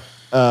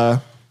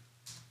 Oh,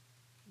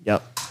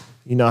 Yep.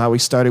 You know how we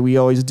started. We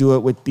always do it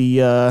with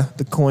the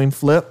coin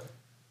flip.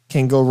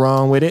 Can't go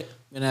wrong with it.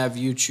 I'm gonna have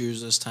you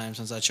choose this time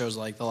since I chose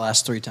like the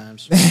last 3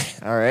 times.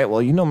 All right.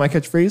 Well, you know my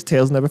catchphrase: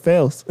 tails never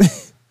fails.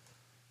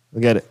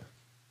 Look at it.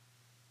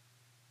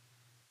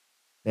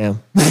 Damn.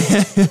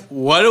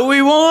 What do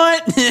we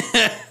want?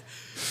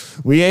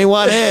 We ain't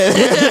want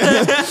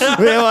heads.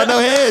 We ain't want no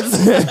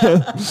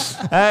heads.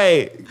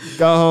 Hey,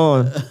 go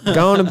on.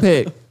 Go on and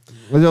pick.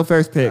 What's your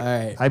first pick? All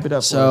right. Hype it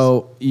up.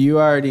 So you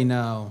already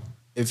know,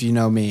 if you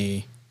know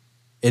me,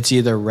 it's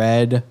either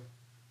red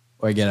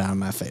or get out of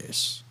my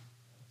face.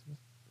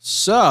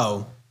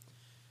 So,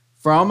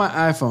 for all my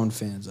iPhone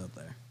fans out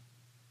there,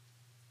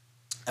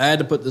 I had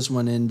to put this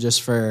one in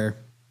just for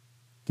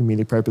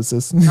comedic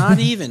purposes. not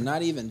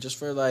even just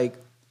for like,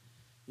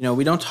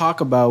 we don't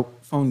talk about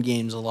phone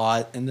games a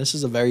lot, and this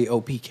is a very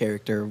OP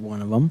character,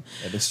 one of them.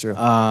 That is true.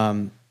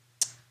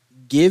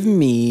 Give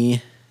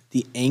me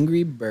the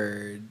Angry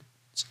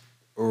Birds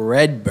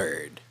Red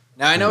Bird.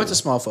 Now, I know it's a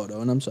small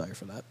photo, and I'm sorry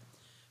for that.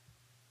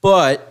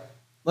 But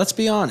let's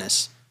be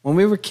honest. When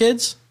we were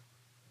kids,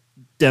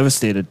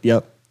 Devastated.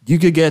 Yep. You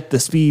could get the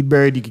Speed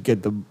Bird. You could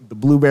get the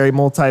Blueberry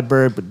Multi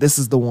Bird, but this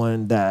is the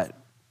one that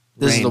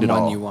this is the reigned it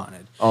one all. you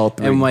wanted. All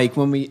three. And like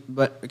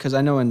because I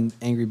know in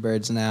Angry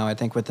Birds now, I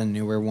think with the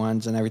newer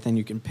ones and everything,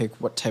 you can pick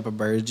what type of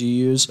birds you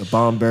use. The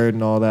Bomb Bird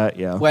and all that.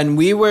 Yeah. When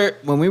we were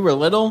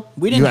little,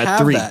 we You didn't had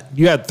have 3. that.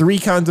 You had 3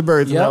 kinds of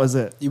birds, and Yep. that was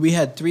it. We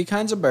had 3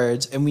 kinds of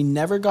birds, and we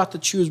never got to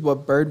choose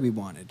what bird we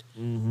wanted.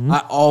 Mm-hmm. I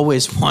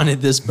always wanted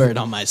this bird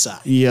on my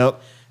side.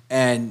 Yep.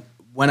 And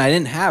when I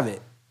didn't have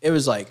it, it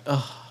was like,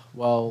 oh,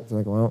 well, It's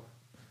like, well,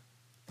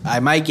 I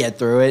might get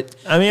through it.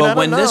 I mean, but I don't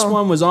when this know.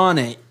 one was on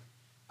it,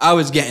 I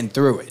was getting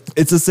through it.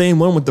 it's the same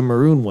one with the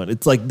maroon one.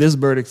 It's like this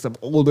bird, except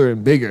older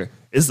and bigger.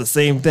 It's the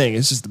same thing.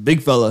 It's just a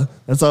big fella.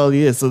 That's all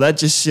he is. So that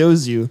just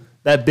shows you,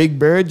 that big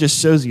bird just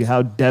shows you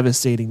how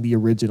devastating the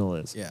original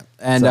is. Yeah.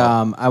 And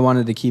So- I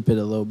wanted to keep it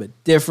a little bit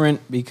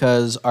different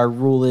because our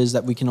rule is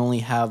that we can only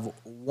have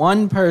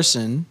one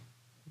person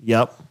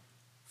Yep.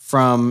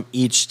 from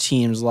each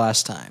team's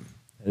last time.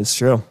 It's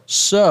true.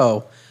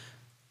 So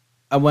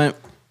I went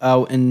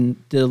out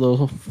and did a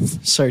little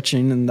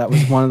searching, and that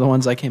was one of the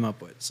ones I came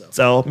up with.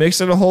 So make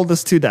sure to hold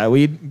us to that.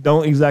 We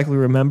don't exactly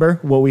remember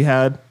what we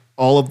had,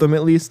 all of them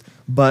at least,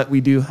 but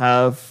we do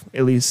have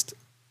at least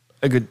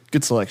a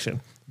good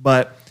selection.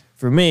 But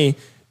for me,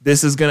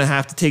 this is going to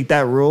have to take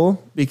that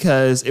rule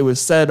because it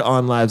was said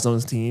on Live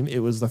Zone's team. It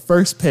was the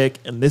first pick,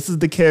 and this is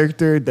the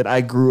character that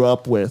I grew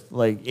up with,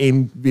 like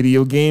in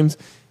video games.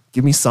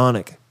 Give me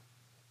Sonic.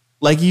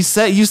 Like you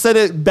said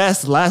it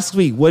best last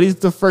week. What is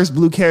the first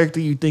blue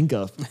character you think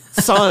of?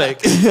 Sonic.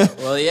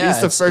 Well, yeah,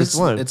 he's the first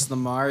one. It's the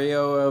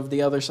Mario of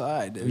the other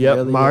side. It Yep,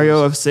 really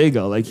Mario is. of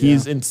Sega. Like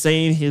he's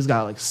insane. He's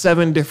got like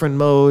 7 different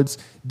modes.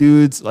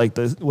 Dudes like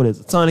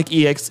Sonic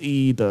EXE,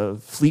 the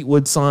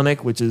Fleetwood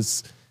Sonic, which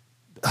is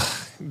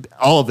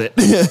all of it.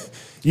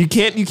 You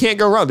can't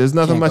go wrong. There's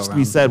nothing Can't much go to be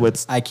wrong. said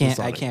with I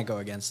Sonic. can't go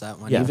against that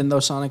one. Yeah. Even though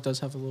Sonic does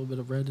have a little bit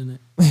of red in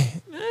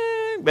it.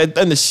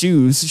 And the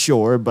shoes,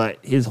 sure, but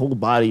his whole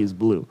body is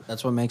blue.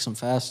 That's what makes him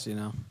fast, I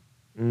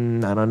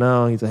don't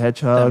know. He's a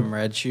hedgehog. Them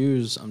red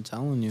shoes, I'm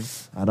telling you.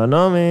 I don't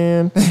know,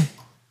 man.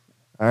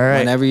 All right.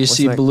 Whenever you What's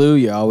see next? blue,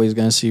 you're always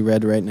gonna see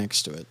red right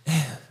next to it.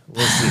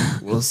 We'll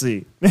see. We'll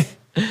see. All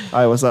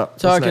right, what's up?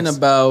 What's Talking next?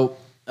 about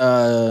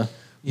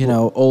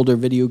older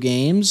video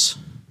games.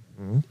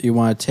 Mm-hmm. You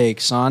want to take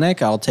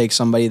Sonic? I'll take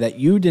somebody that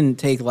you didn't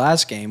take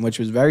last game, which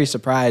was very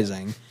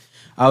surprising.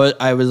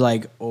 I was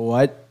like,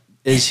 what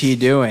is he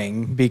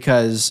doing?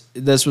 Because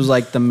this was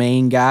like the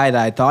main guy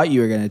that I thought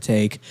you were gonna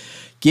take.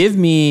 Give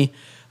me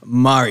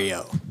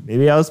Mario.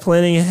 Maybe I was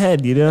planning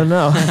ahead. You don't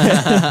know.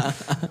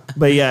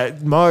 But yeah,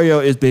 Mario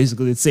is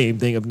basically the same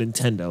thing of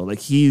Nintendo. Like,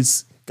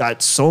 he's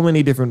got so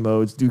many different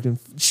modes. Dude can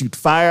shoot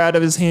fire out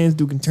of his hands.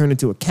 Dude can turn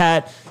into a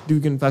cat.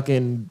 Dude can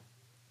fucking,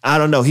 I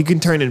don't know. He can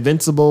turn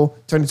invincible,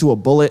 turn into a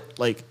bullet.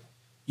 Like,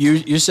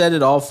 You said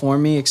it all for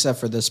me except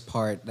for this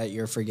part that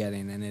you're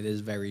forgetting, and it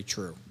is very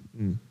true.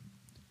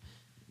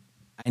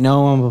 I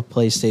know I'm a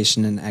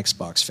PlayStation and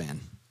Xbox fan.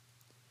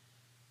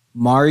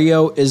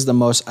 Mario is the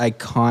most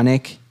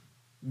iconic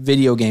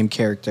video game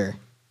character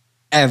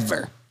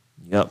ever.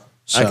 yep.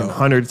 So- I can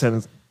 110. I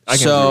can agree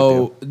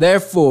So with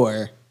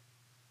therefore,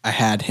 I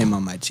had him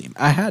on my team.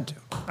 I had to.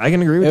 you. I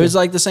can agree with It you. was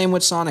like the same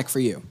with Sonic for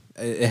you.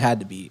 It had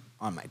to be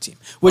on my team,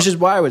 which is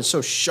why I was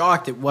so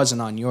shocked it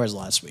wasn't on yours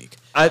last week.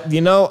 I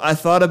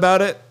thought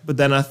about it, but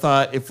then I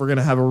thought if we're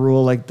gonna have a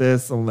rule like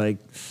this, I'm like,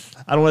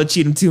 I don't want to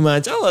cheat him too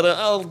much.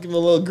 I'll give him a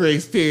little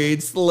grace period,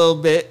 just a little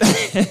bit.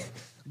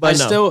 But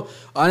no.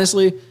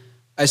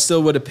 I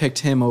still would have picked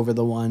him over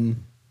the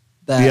one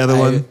that The other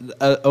one?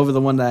 over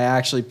the one that I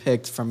actually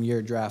picked from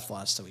your draft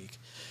last week.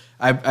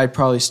 I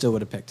probably still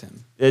would have picked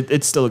him.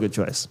 It's still a good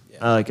choice.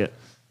 I like it.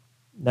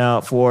 Now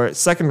for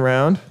second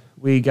round,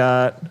 we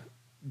got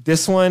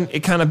this one. It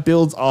kind of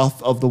builds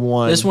off of the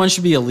one. This one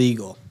should be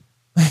illegal.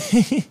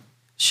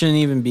 Shouldn't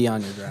even be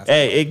on your draft.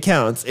 Hey, it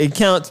counts. It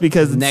counts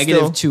because it's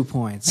Negative still, 2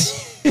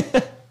 points.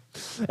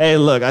 Hey,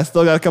 look, I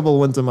still got a couple of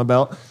wins on my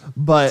belt,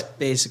 but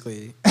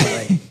Basically,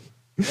 like,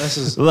 this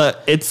is look,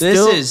 it's This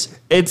still is-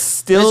 it's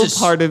still this is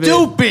part of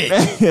stupid.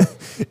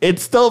 it.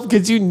 It's still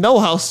because you know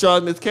how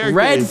strong this character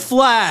Red is.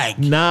 flag.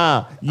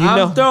 Nah,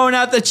 I'm throwing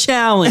out the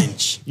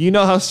challenge. You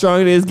know how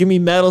strong it is. Give me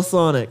Metal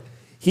Sonic.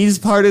 He's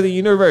part of the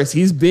universe.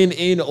 He's been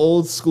in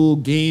old school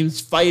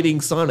games fighting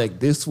Sonic.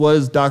 This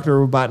was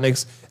Dr.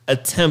 Robotnik's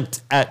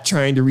attempt at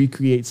trying to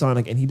recreate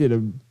Sonic, and he did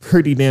a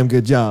pretty damn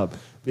good job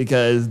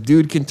because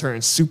dude can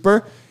turn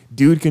super,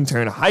 dude can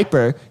turn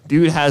hyper,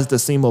 dude has the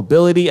same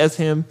mobility as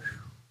him.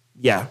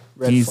 Yeah,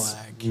 Red he's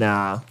flag.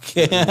 nah.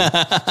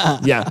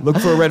 Yeah, look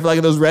for a red flag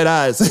in those red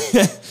eyes.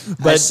 I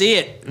But see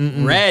it.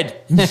 Red.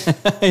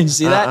 You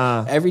see that?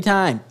 Uh-uh. Every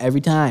time.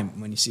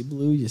 When you see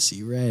blue, you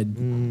see red.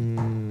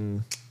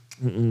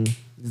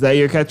 is that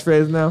your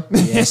catchphrase now?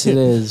 Yes, it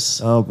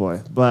is. Oh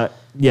boy, but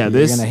yeah, You're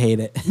this going to hate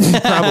it.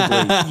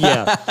 probably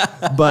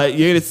yeah. But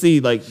you're gonna see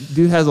like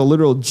dude has a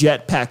literal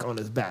jetpack on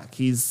his back.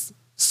 He's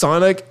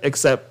Sonic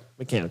except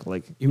mechanical.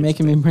 Like, You're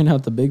making me bring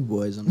out the big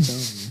boys, I'm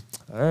telling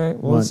you. all right,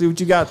 well, What? let's see what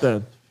you got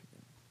then.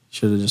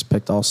 Should have just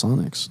picked all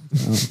Sonics.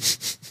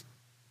 It's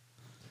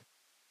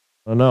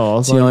Oh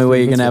no, the only way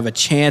you're going to have a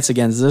chance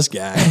against this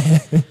guy.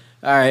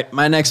 All right,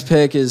 my next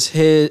pick is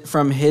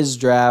from his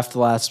draft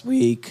last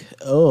week.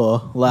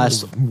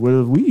 Last What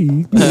are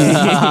we?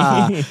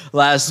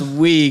 last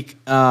week.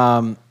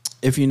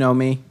 If you know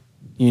me,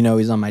 you know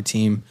he's on my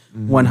team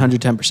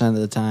 110% of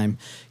the time.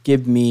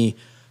 Give me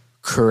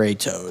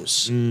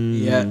Kratos.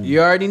 Yeah, you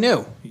already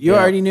knew. You Yeah.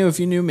 already knew if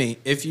you knew me.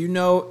 If you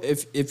know,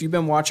 if you've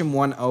been watching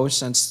 1-0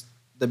 since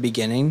the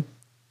beginning,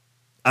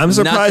 I'm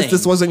surprised Nothing.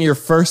 this wasn't your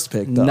first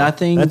pick. Though.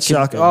 nothing. That's can-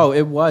 shocking. Oh,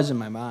 it was in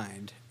my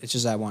mind. It's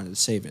just I wanted to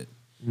save it.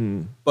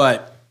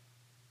 But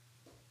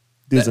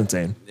dude's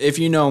insane. if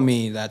you know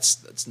me,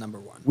 that's number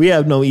one. We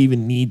have no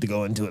even need to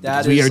go into it That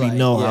because we is already like-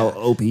 know yeah. how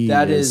OP he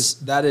That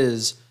is.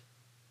 is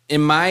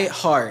in my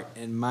heart,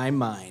 in my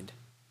mind.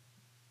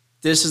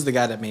 This is the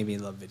guy that made me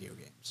love video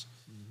games.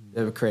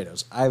 The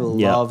Kratos. I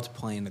loved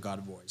playing the God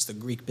of Wars, the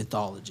Greek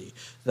mythology,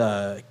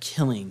 the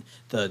killing,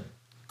 the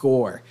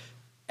gore,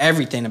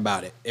 everything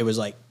about it. It was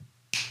like,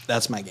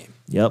 that's my game.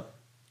 Yep.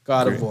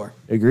 God of War.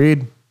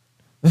 Agreed.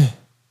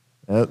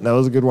 That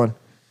was a good one.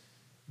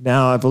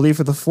 Now, I believe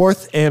for the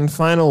fourth and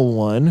final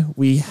one,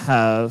 we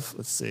have,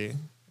 let's see,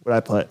 what I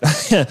put.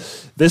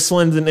 This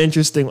one's an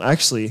interesting,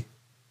 actually,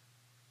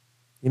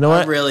 you know I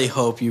what? really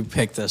hope you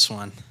pick this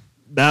one.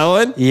 That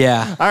one?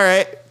 Yeah, All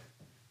right.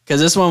 because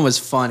this one was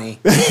funny.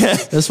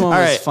 This one All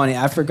was right. funny.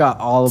 I forgot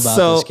all about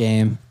So- this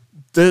game.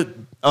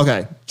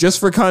 Okay, just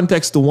for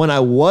context, the one I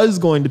was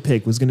going to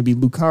pick was going to be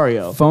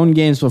Lucario. Phone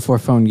games before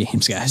phone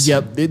games, guys.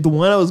 Yep, the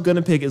one I was going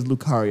to pick is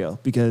Lucario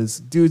because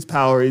dude's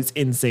power is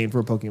insane for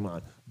a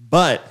Pokemon.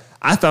 But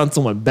I found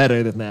someone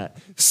better than that.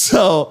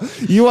 So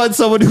you want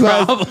someone who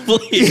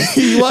Probably.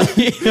 you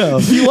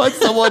want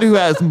someone who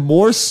has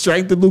more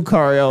strength than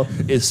Lucario,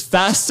 is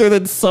faster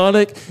than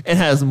Sonic, and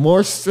has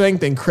more strength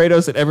than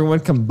Kratos and everyone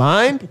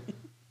combined?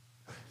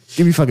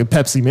 Give me fucking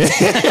Pepsi, man.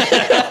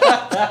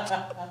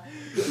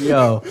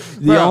 Yo,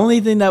 the Bro. only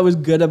thing that was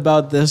good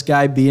about this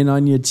guy being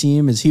on your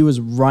team is he was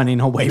running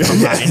away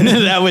from mine.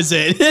 That was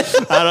it.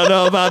 I don't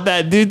know about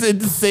that, dude.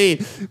 It's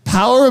insane.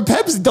 Power of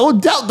Pepsi.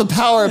 Don't doubt the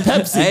power of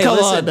Pepsi. Hey, Come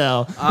listen, on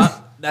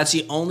now. That's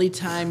the only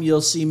time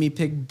you'll see me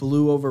pick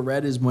blue over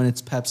red is when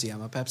it's Pepsi.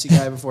 I'm a Pepsi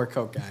guy before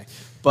Coke guy.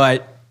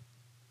 But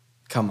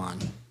come on.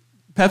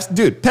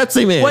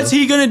 Pepsi Man. What's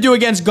he going to do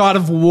against God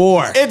of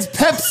War? It's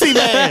Pepsi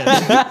Man.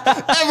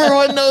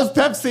 Everyone knows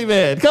Pepsi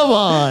Man. Come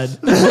on.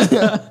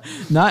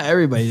 Not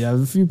everybody. A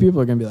few people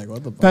are going to be like,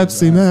 what the fuck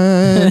is Pepsi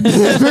that? Man.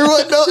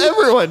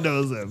 Everyone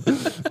knows him.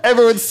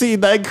 Everyone's seen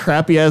that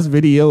crappy ass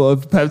video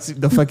of Pepsi,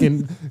 the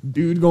fucking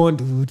dude going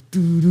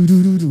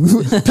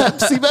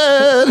Pepsi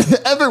Man.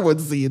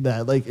 Everyone's seen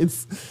that. Like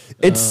it's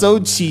so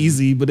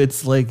cheesy, but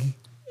it's like,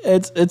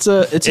 It's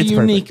a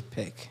unique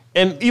pick.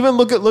 and even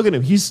look at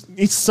him. He's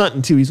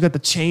stunting too. He's got the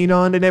chain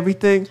on and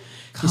everything.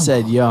 He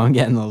said, yo, I'm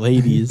getting the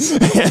ladies.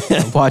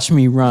 Watch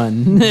me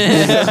run.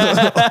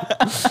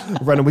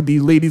 Running with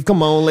these ladies.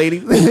 Come on,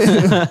 ladies.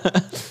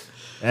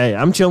 Hey,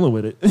 I'm chilling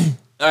with it.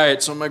 All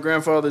right, so my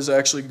grandfather's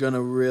actually going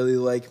to really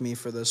like me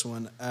for this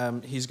one.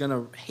 He's going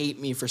to hate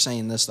me for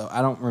saying this, though.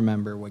 I don't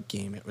remember what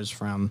game it was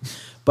from.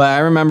 But I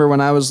remember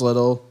when I was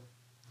little,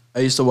 I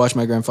used to watch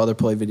my grandfather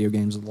play video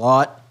games a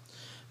lot.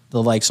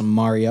 The likes of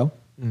Mario,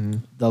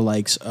 the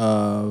likes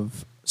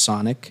of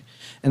Sonic,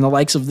 and the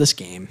likes of this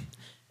game.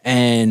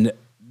 And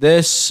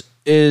this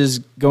is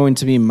going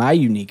to be my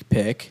unique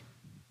pick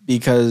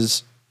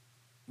because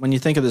when you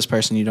think of this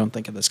person, you don't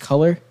think of this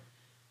color.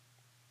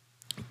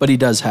 But he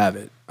does have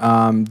it.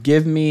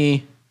 Give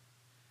me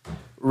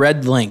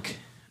Red Link.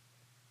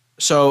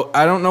 So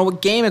I don't know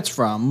what game it's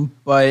from,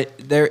 but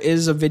there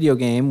is a video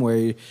game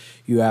where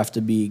you have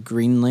to be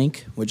Green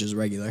Link, which is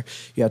regular.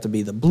 You have to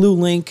be the Blue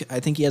Link. I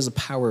think he has the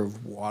power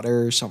of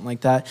water or something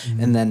like that.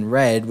 And then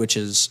Red, which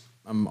is,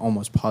 I'm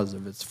almost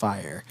positive it's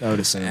fire. I would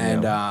assume,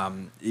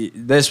 And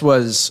this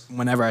was,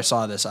 whenever I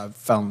saw this,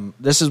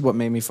 this is what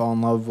made me fall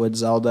in love with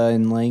Zelda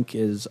and Link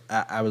is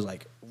I was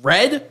like,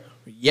 Red?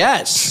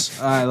 Yes.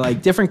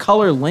 Like different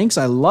color links.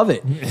 I love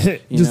it.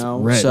 You Just know,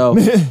 red.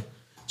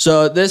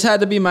 So this had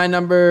to be my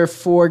number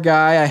 4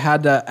 guy. I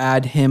had to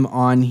add him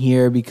on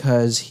here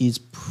because he's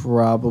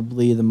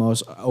probably the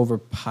most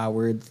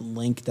overpowered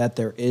Link that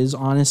there is,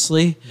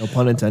 honestly. No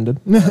pun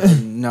intended.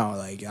 No,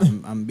 like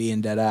I'm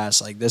being dead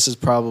ass. Like this is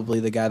probably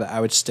the guy that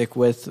I would stick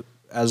with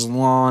as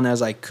long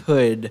as I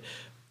could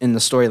in the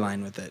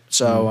storyline with it.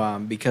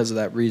 So because of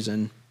that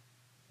reason,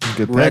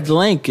 Good pick. Red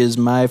Link is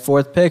my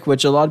 4th pick,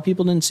 which a lot of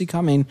people didn't see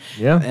coming.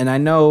 Yeah. And I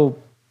know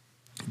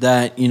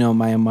that, you know,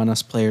 my Among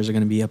Us players are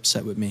going to be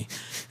upset with me.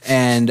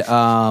 And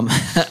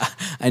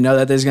I know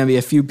that there's going to be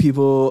a few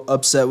people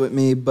upset with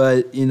me,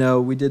 but, you know,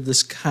 we did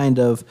this kind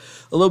of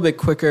a little bit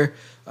quicker.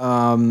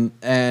 I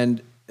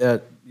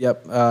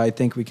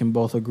think we can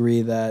both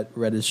agree that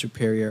Red is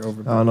superior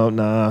over Blue. Oh, no,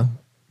 nah.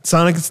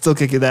 Sonic can still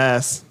kick his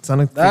ass.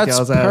 Sonic can kick That's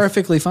y'all's ass.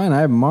 perfectly fine.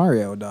 I have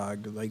Mario,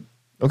 dog. Like,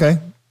 Okay.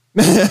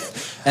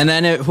 and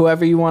then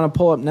whoever you want to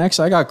pull up next,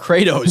 I got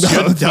Kratos.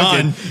 You're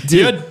done.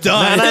 You're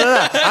done.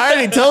 No. I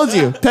already told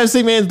you.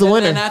 Pepsi Man's the And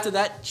winner. then after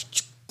that,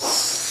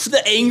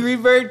 the Angry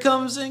Bird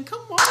comes in.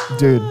 Come on,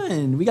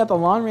 Dude. We got the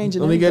long range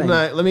and Let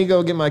everything. me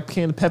go get my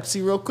can of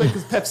Pepsi real quick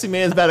because Pepsi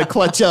Man's about to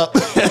clutch up.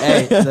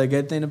 Hey, the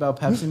good thing about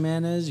Pepsi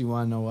Man is, you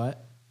want to know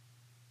what?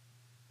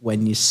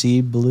 When you see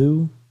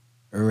blue,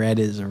 red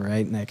is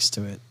right next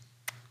to it.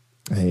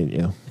 I hate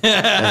you.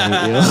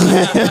 I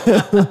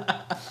hate you.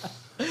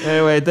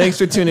 Anyway, thanks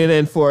for tuning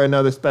in for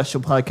another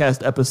special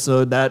podcast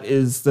episode. That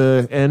is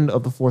the end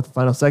of the 4th and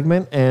final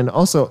segment. And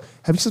also,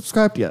 have you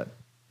subscribed yet?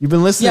 You've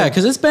been listening? Yeah,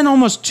 because it's been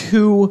almost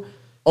two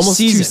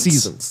seasons. 2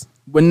 seasons.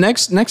 When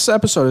next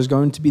episode is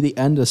going to be the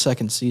end of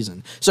 2nd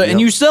season. So, and Yep.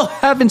 you still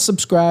haven't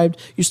subscribed.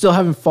 You still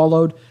haven't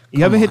followed.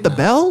 You haven't Come hit the on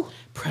now. bell?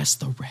 Press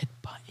the red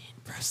button.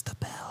 Press the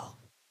bell.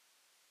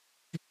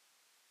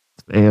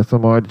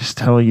 ASMR just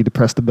telling you to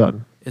press the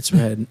button. It's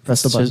red.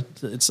 Press the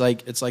button. It's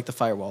like the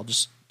firewall.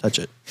 Just touch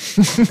it.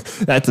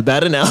 That's a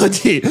bad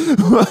analogy.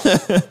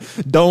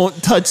 Don't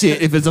touch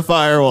it if it's a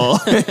firewall.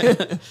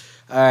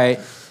 All right.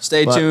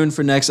 Stay But- tuned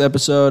for next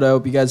episode. I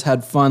hope you guys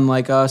had fun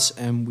like us,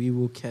 and we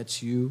will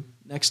catch you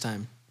next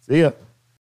time. See ya.